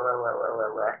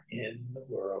in the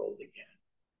world again.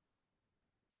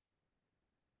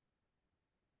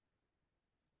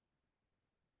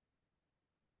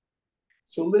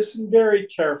 So listen very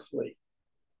carefully.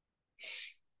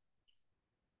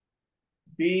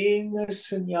 Being a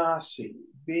sannyasi,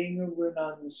 being a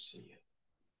renunciate,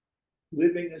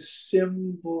 living a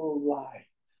simple life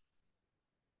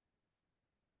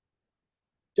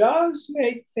does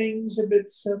make things a bit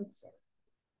simpler.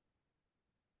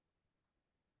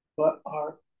 But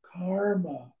our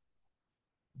karma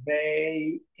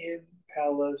may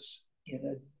impel us in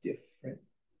a different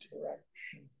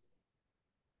direction,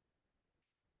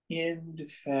 into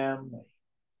family,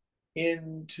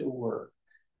 into work,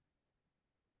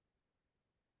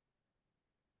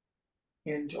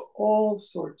 into all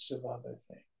sorts of other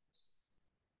things.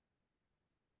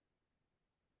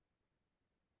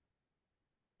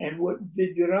 And what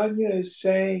Vidyaranya is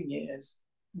saying is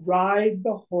ride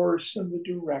the horse in the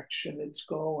direction it's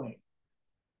going.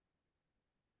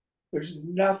 There's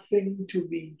nothing to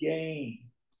be gained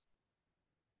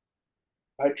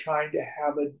by trying to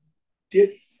have a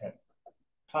different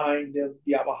kind of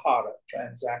vyavahara,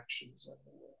 transactions in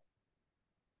the world.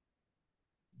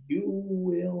 You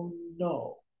will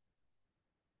know.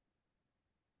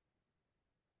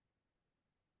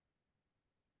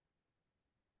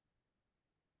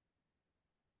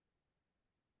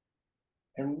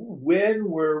 And when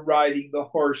we're riding the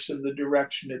horse in the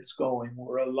direction it's going,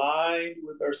 we're aligned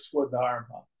with our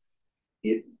swadharma.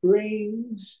 It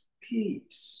brings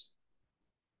peace.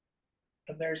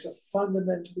 And there's a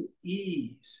fundamental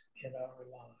ease in our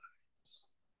lives.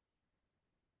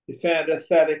 If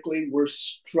antithetically we're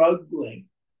struggling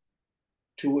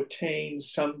to attain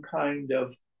some kind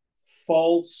of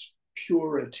false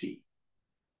purity,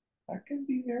 that can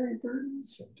be very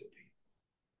burdensome to people.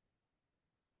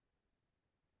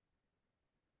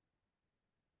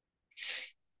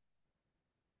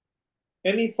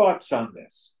 Any thoughts on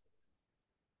this?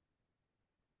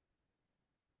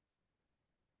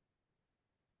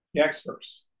 Next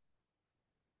verse.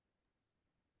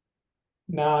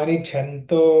 Nani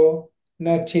chanto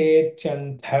na chet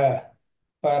chantha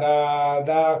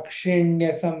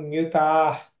परादाक्षिण्य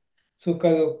संयुताः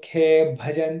सुखदुःखे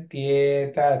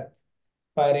भजन्त्येतत्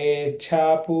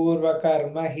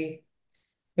परेच्छापूर्वकर्म हि.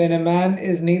 When a man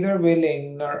is neither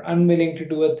willing nor unwilling to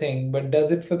do a thing, but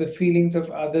does it for the feelings of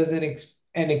others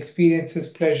and experiences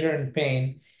pleasure and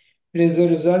pain, it is the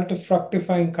result of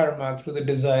fructifying karma through the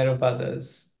desire of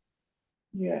others.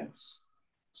 Yes.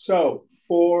 So,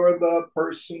 for the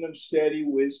person of steady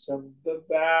wisdom, the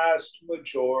vast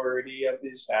majority of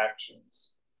his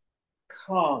actions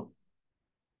come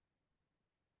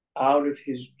out of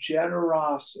his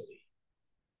generosity,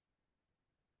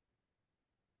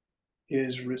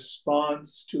 his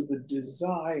response to the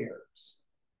desires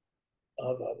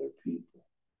of other people.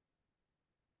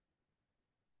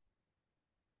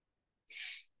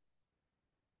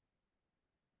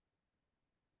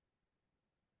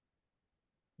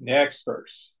 Next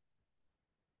verse.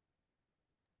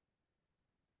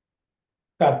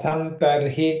 कथं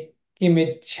तर्हि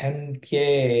किमिच्छन्त्ये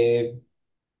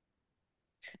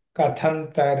कथं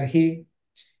तर्हि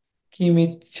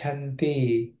किमिच्छन्ति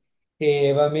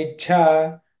एवमिच्छा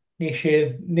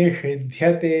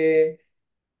निषिध्यते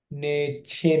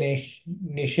नेच्छि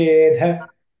निषेध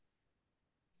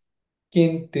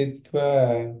किंतित्व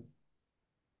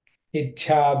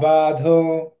इच्छा बाधो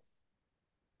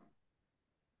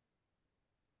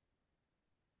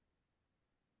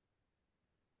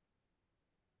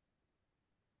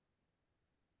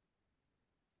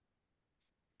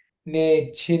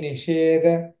नेच्छि निषेध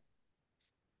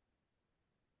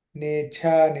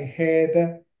नेच्छा निषेध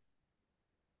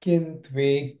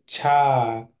किंत्वेच्छा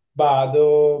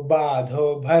बाधो बाधो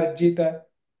भर्जित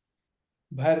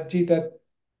भर्जित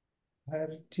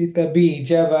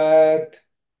बीजवत्.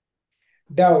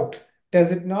 Doubt,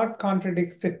 does it not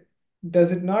contradict the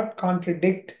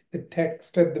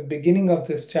text at the beginning of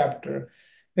this chapter,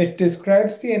 which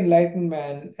describes the enlightened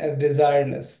man as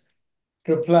desireless?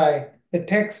 Reply, the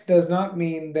text does not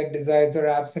mean that desires are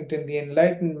absent in the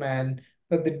enlightened man,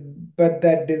 but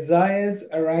that desires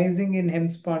arising in him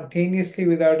spontaneously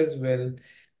without his will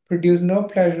produce no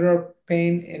pleasure or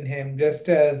pain in him, just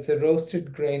as the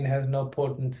roasted grain has no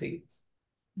potency.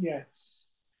 Yes.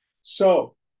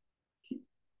 So,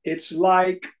 it's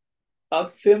like a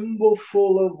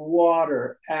thimbleful of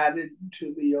water added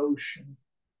to the ocean.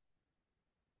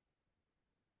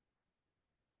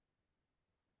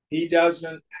 He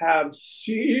doesn't have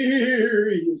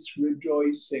serious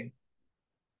rejoicing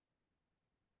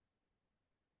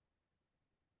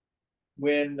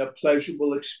when a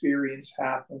pleasurable experience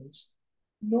happens,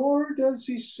 nor does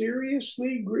he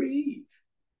seriously grieve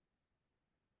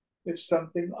if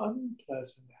something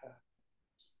unpleasant happens.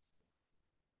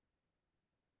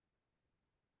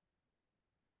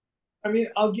 I mean,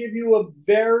 I'll give you a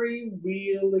very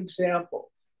real example.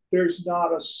 There's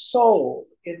not a soul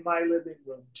in my living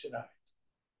room tonight.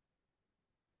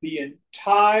 The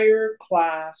entire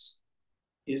class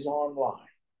is online.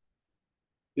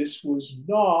 This was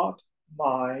not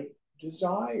my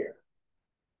desire.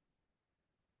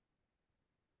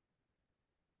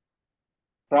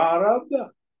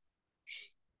 Prarabdha.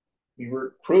 We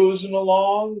were cruising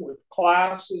along with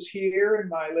classes here in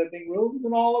my living room,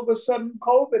 and all of a sudden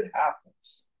COVID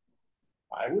happens.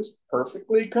 I was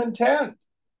perfectly content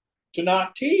to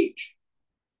not teach.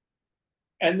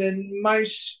 And then my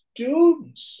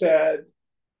students said,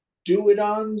 do it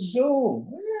on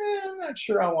Zoom. I'm not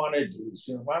sure I want to do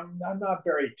Zoom. I'm not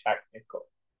very technical.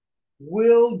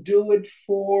 We'll do it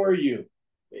for you.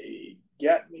 They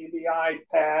get me the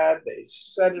iPad, they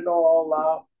set it all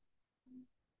up.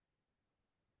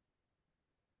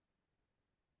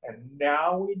 And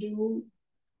now we do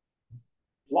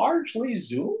largely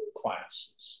Zoom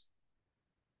classes.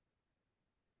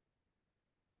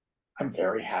 I'm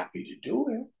very happy to do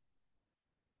it.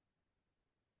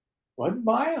 Wasn't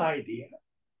my idea.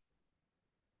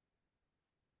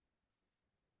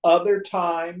 Other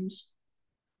times,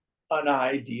 an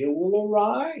idea will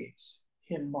arise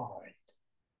in mind.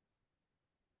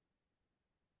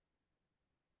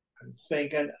 I'm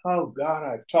thinking, oh God,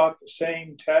 I've taught the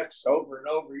same text over and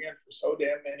over again for so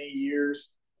damn many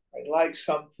years. I'd like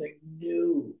something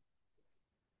new.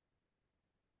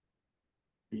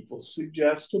 People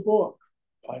suggest a book,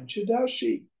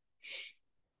 Panchadasi.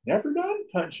 Never done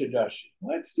Panchadasi.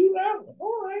 Let's do that one.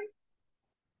 All right.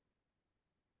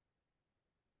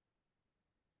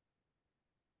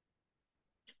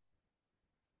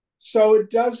 So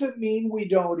it doesn't mean we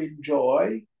don't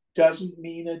enjoy, doesn't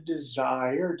mean a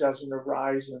desire doesn't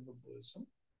arise in the bosom.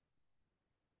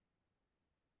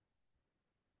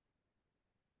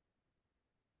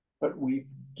 But we've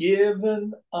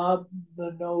given up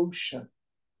the notion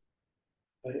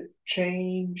But a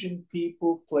change in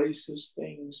people, places,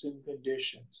 things, and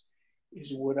conditions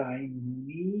is what I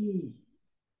need.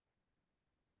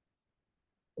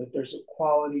 But there's a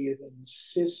quality of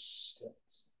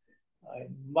insistence. I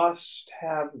must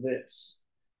have this,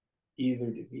 either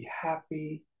to be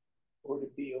happy or to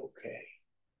be okay.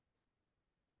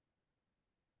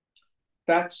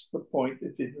 That's the point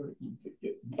that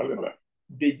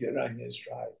Vidyaranya is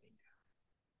driving.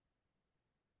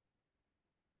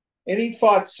 Any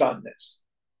thoughts on this?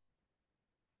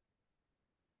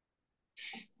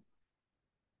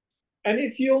 And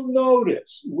if you'll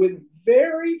notice, with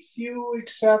very few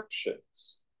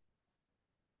exceptions,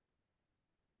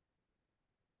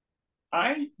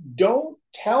 I don't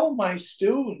tell my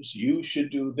students, you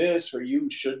should do this or you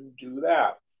shouldn't do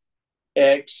that,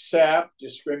 except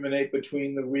discriminate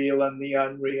between the real and the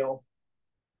unreal.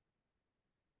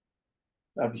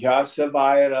 Abhyasa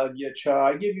vairagya cha.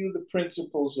 I give you the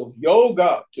principles of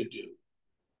yoga to do.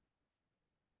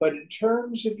 But in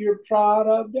terms of your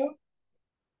prarabdha,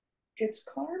 it's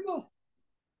karma.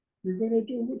 You're going to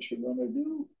do what you're going to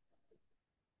do.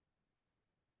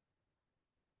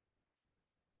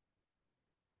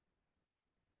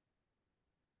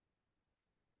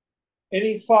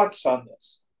 Any thoughts on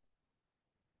this?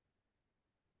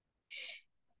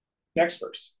 Next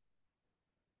verse.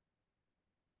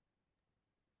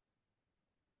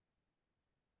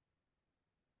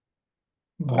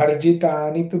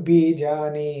 Bharjitani tu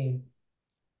bijani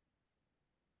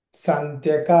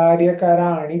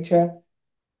santyakaryakaraणि च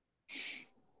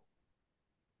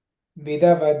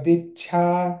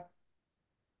vidavadichha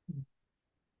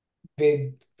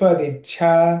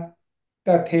vidvadichha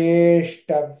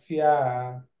tatheshtavya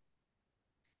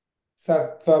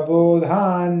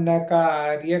sattvabodhanna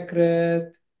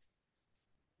karyakrit.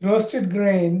 Roasted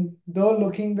grain, though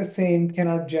looking the same,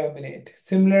 cannot germinate.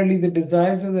 Similarly, the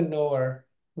desires of the knower,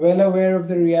 well aware of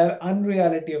the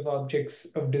unreality of objects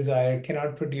of desire,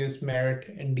 cannot produce merit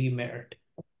and demerit.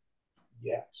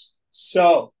 Yes.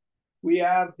 So we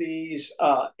have these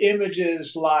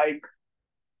images like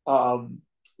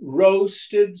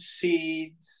roasted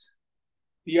seeds.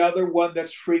 The other one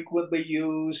that's frequently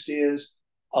used is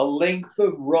a length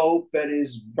of rope that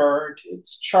is burnt.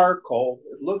 It's charcoal.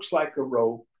 It looks like a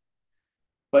rope,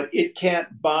 but it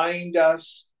can't bind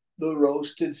us. The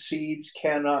roasted seeds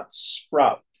cannot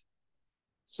sprout.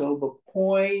 So the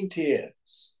point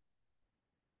is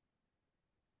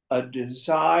a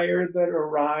desire that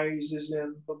arises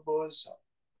in the bosom.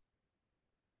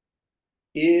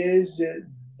 Is it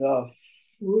the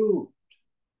fruit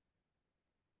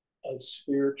of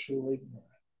spiritual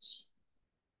ignorance?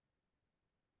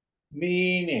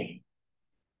 Meaning,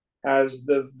 has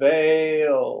the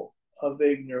veil of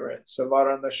ignorance of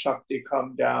Arana Shakti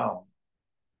come down?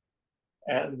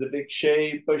 And the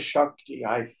Vikshepa Shakti,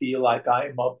 I feel like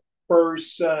I'm a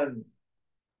person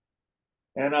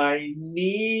and I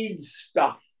need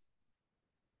stuff.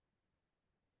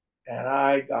 And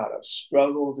I gotta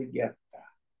struggle to get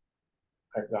that.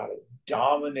 I've got to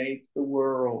dominate the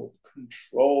world,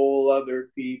 control other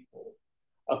people,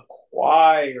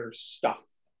 acquire stuff.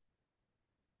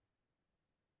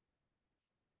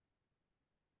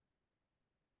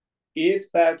 If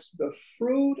that's the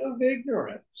fruit of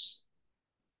ignorance,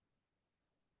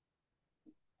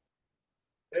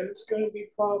 then it's going to be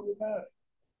problematic.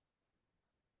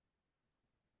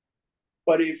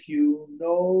 But if you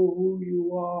know who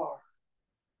you are,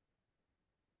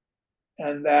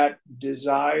 and that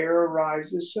desire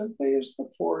arises simply as the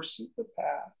force of the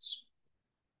past.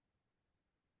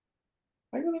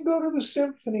 I'm going to go to the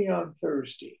symphony on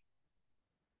Thursday.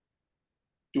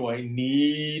 Do I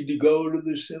need to go to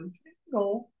the symphony?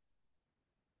 No.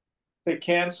 They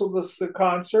cancel the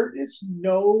concert. It's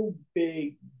no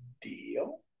big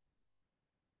deal.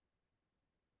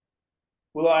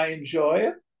 Will I enjoy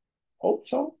it? Hope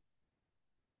so.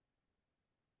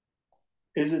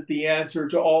 Is it the answer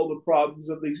to all the problems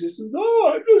of existence?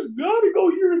 Oh, I just got to go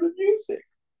hear the music.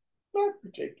 Not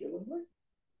particularly.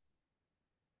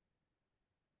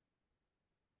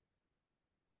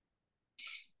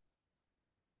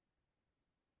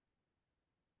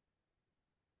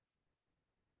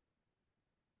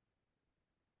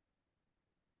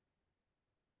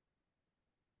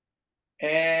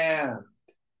 And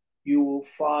you will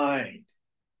find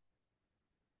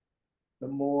the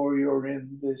more you're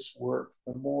in this work,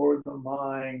 the more the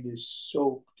mind is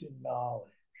soaked in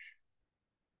knowledge.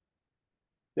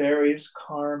 Various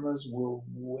karmas will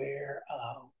wear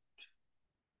out.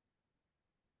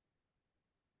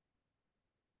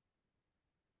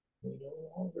 We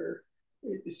no longer,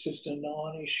 it's just a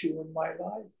non issue in my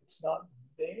life. It's not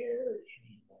there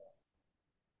anymore.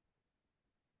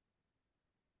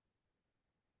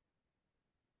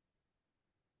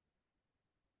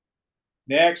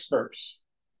 Next verse.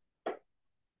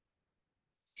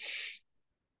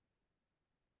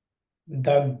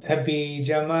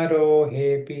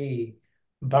 दग्धबीजमरोहेऽपि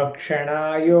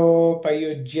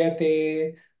भक्षणायोपयुज्यते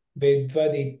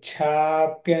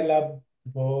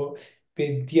विद्वदिच्छाप्यलभो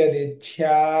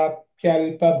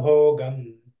विद्यदिच्छाप्यल्पभोगम्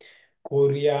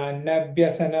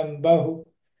कुर्यान्नव्यसनं बहु.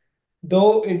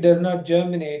 Though it does not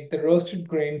germinate, the roasted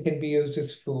grain can be used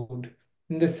as food.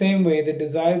 In the same way, the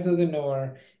desires of the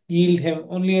knower yield him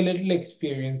only a little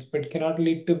experience, but cannot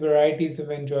lead to varieties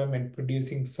of enjoyment,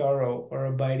 producing sorrow or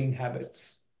abiding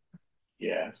habits.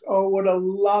 Yes. Oh, what a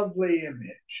lovely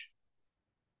image.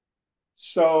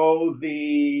 So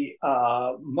the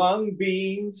mung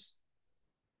beans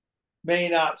may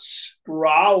not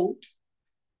sprout,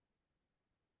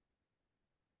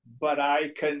 but I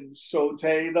can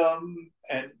saute them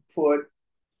and put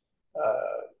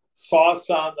sauce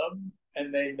on them,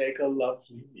 and they make a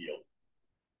lovely meal.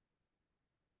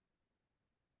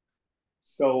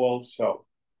 So also,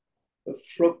 the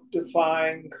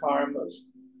fructifying karmas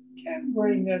can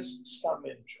bring us some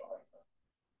enjoyment,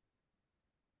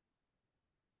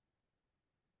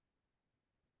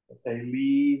 but they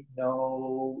leave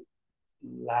no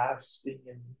lasting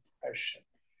impression.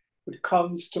 What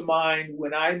comes to mind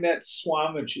when I met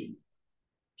Swamiji,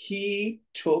 he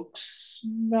took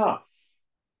snuff.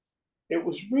 It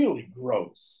was really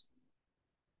gross.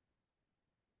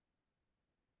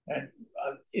 And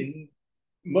in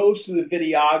most of the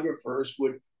videographers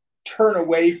would turn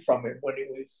away from him when he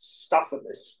was stuffing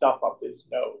this stuff up his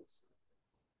nose.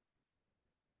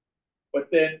 But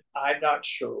then I'm not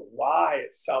sure why,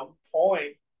 at some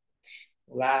point,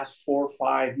 last 4 or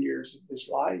 5 years of his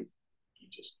life, he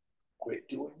just quit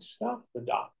doing stuff. The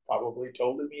doc probably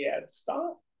told him he had to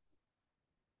stop.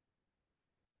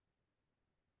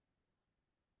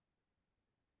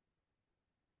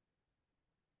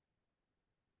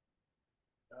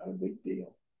 Not a big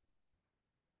deal.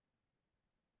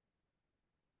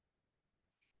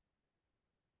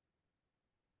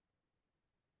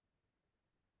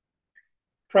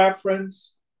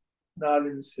 Preference, not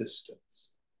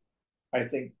insistence. I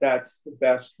think that's the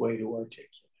best way to articulate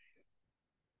it.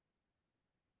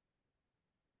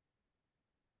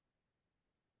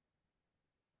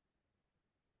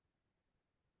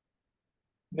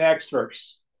 Next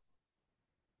verse.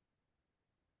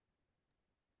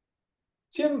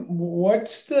 Jim,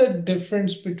 what's the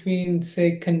difference between,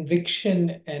 say,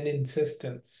 conviction and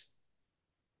insistence?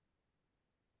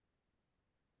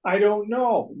 I don't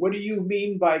know. What do you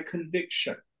mean by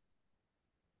conviction?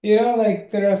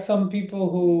 Like there are some people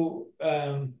who,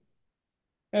 I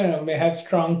don't know, may have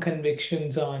strong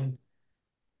convictions on,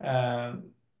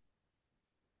 um,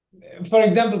 for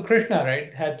example, Krishna,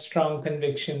 right, had strong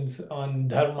convictions on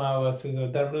dharma versus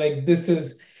adharma. Like this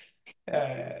is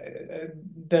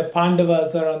the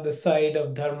Pandavas are on the side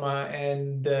of dharma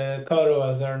and the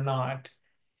Kauravas are not.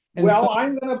 And so, Well,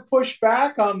 I'm going to push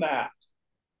back on that.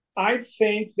 I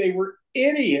think they were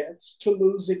idiots to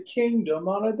lose a kingdom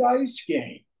on a dice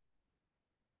game.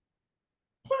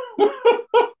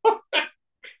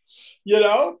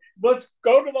 Let's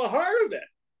go to the heart of it.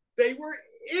 They were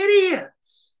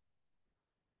idiots.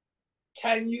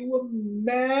 Can you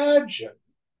imagine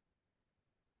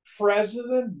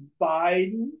President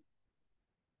Biden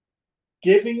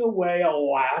giving away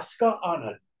Alaska on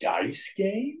a dice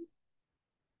game?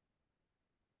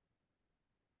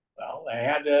 Well, they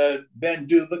had to then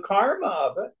do the karma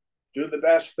of it, do the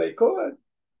best they could.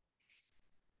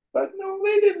 But no,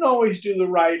 they didn't always do the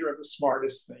right or the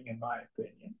smartest thing, in my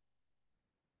opinion.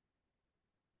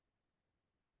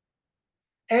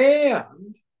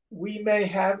 And we may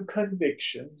have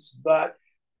convictions, but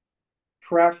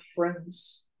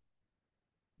preference,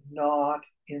 not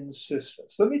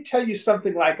insistence. Let me tell you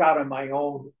something like out of my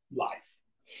own life.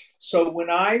 So when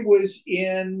I was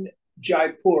in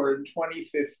Jaipur in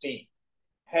 2015,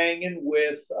 hanging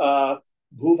with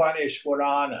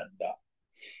Bhuvaneshwarananda,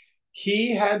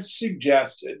 he had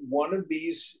suggested one of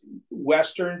these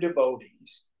Western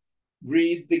devotees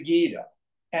read the Gita,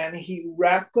 and he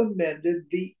recommended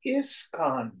the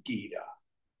ISKCON Gita.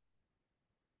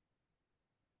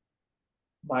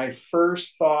 My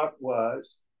first thought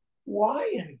was, why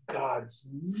in God's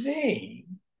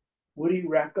name would he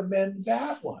recommend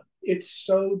that one? It's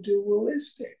so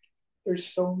dualistic. There's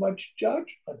so much judgment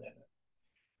in it.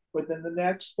 But then the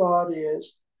next thought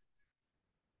is,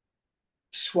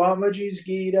 Swamiji's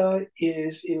Gita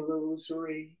is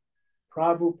illusory.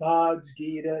 Prabhupada's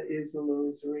Gita is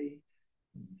illusory.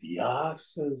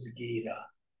 Vyasa's Gita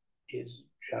is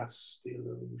just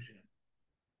illusion.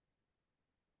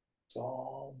 It's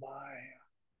all Maya.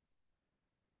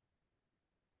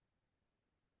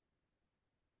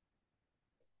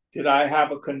 Did I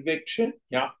have a conviction?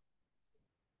 Yeah.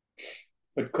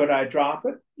 But could I drop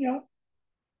it? Yeah.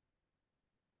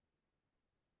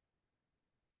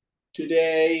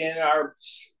 Today, in our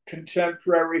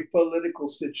contemporary political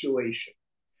situation,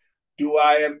 do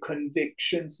I have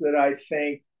convictions that I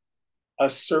think a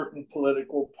certain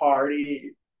political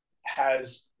party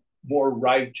has more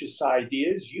righteous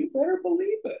ideas? You better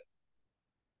believe it.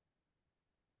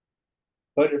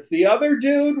 But if the other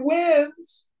dude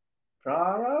wins,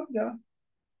 pravda,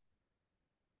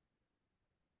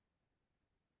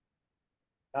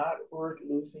 not worth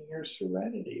losing your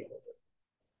serenity over.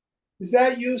 Is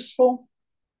that useful?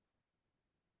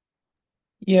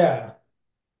 Yeah.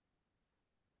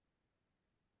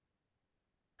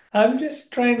 I'm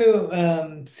just trying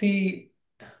to see.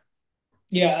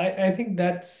 Yeah, I think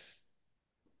that's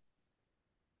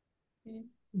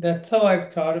how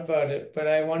I've thought about it. But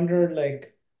I wonder,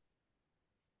 like,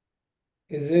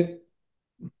 is it,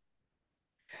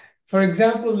 for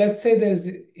example, let's say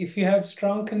if you have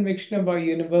strong conviction about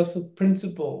universal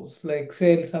principles, like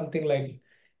say something like,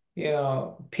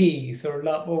 peace or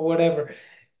love or whatever,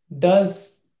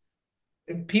 does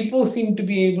people seem to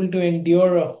be able to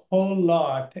endure a whole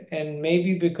lot, and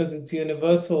maybe because it's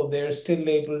universal, they're still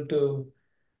able to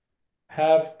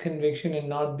have conviction and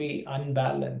not be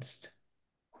unbalanced.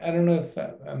 I don't know if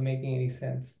I'm making any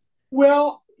sense.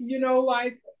 Well,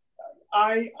 like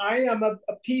I am a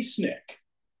peacenik.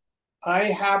 I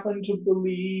happen to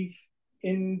believe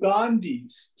in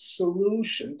Gandhi's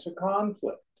solution to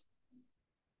conflict,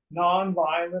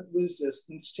 nonviolent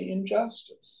resistance to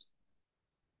injustice.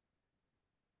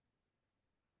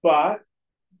 But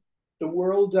the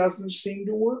world doesn't seem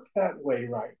to work that way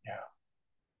right now.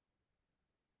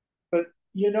 But,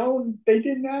 they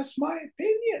didn't ask my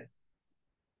opinion.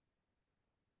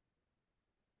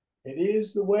 It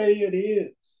is the way it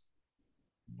is.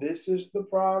 This is the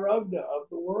prarabdha of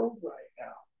the world right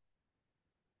now.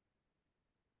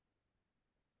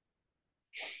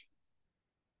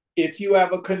 If you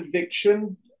have a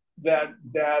conviction that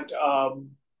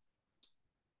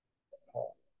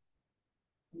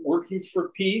working for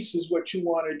peace is what you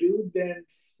want to do, then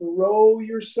throw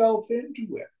yourself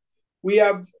into it. We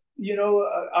have,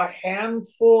 a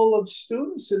handful of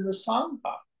students in the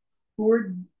Sangha who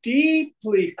are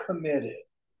deeply committed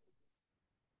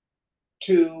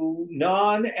to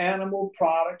non-animal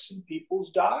products in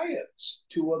people's diets,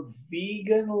 to a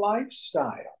vegan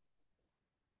lifestyle.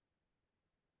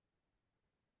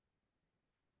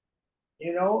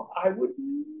 I would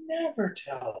never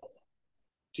tell them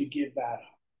to give that up.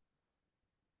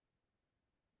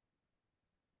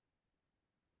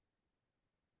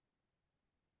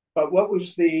 But what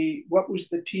was the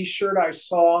T-shirt I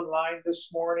saw online this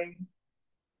morning?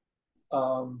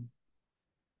 Um,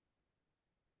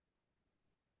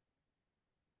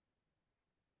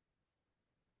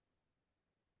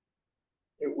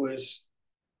 it was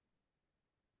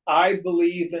I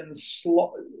believe in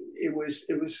it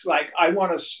was like I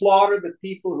want to slaughter the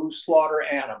people who slaughter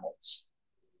animals.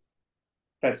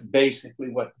 That's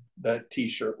basically what the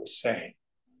T-shirt was saying.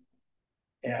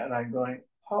 And I'm going,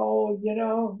 oh,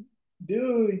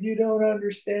 dude, you don't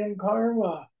understand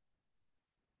karma.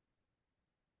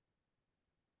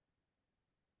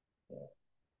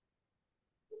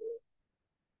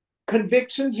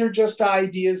 Convictions are just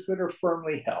ideas that are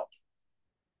firmly held.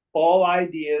 All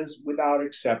ideas, without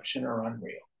exception, are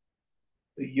unreal.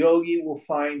 The yogi will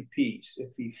find peace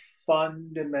if he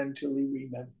fundamentally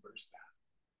remembers that.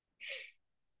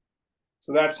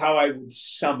 So that's how I would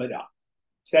sum it up.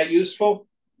 Is that useful?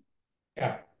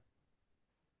 Yeah.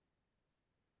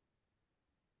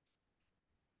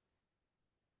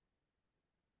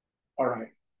 All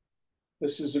right.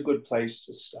 This is a good place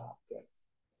to stop then.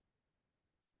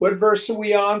 What verse are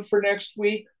we on for next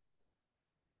week?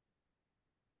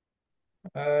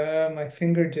 My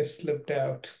finger just slipped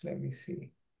out. Let me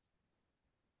see.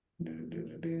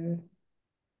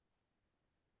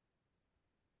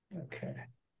 Okay.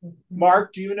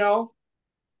 Mark, do you know?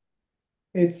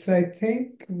 I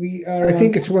think we are I on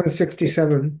think it's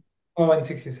 167.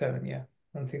 167, yeah.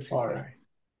 All 167. right.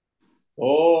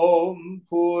 Om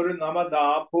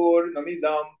Purnamada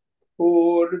Purnamidam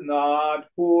Purnat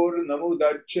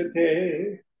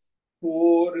Purnamudachyate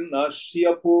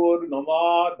Purnasya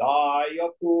Purnamadaya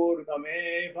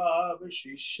Purnameva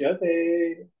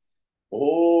Vashishyate.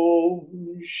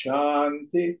 Om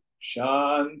Shanti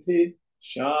Shanti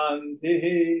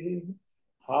Shanti.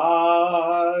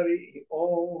 Hari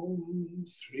Om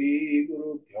Sri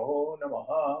Guru Pyo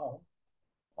Namaha.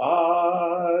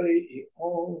 Hari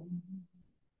Om.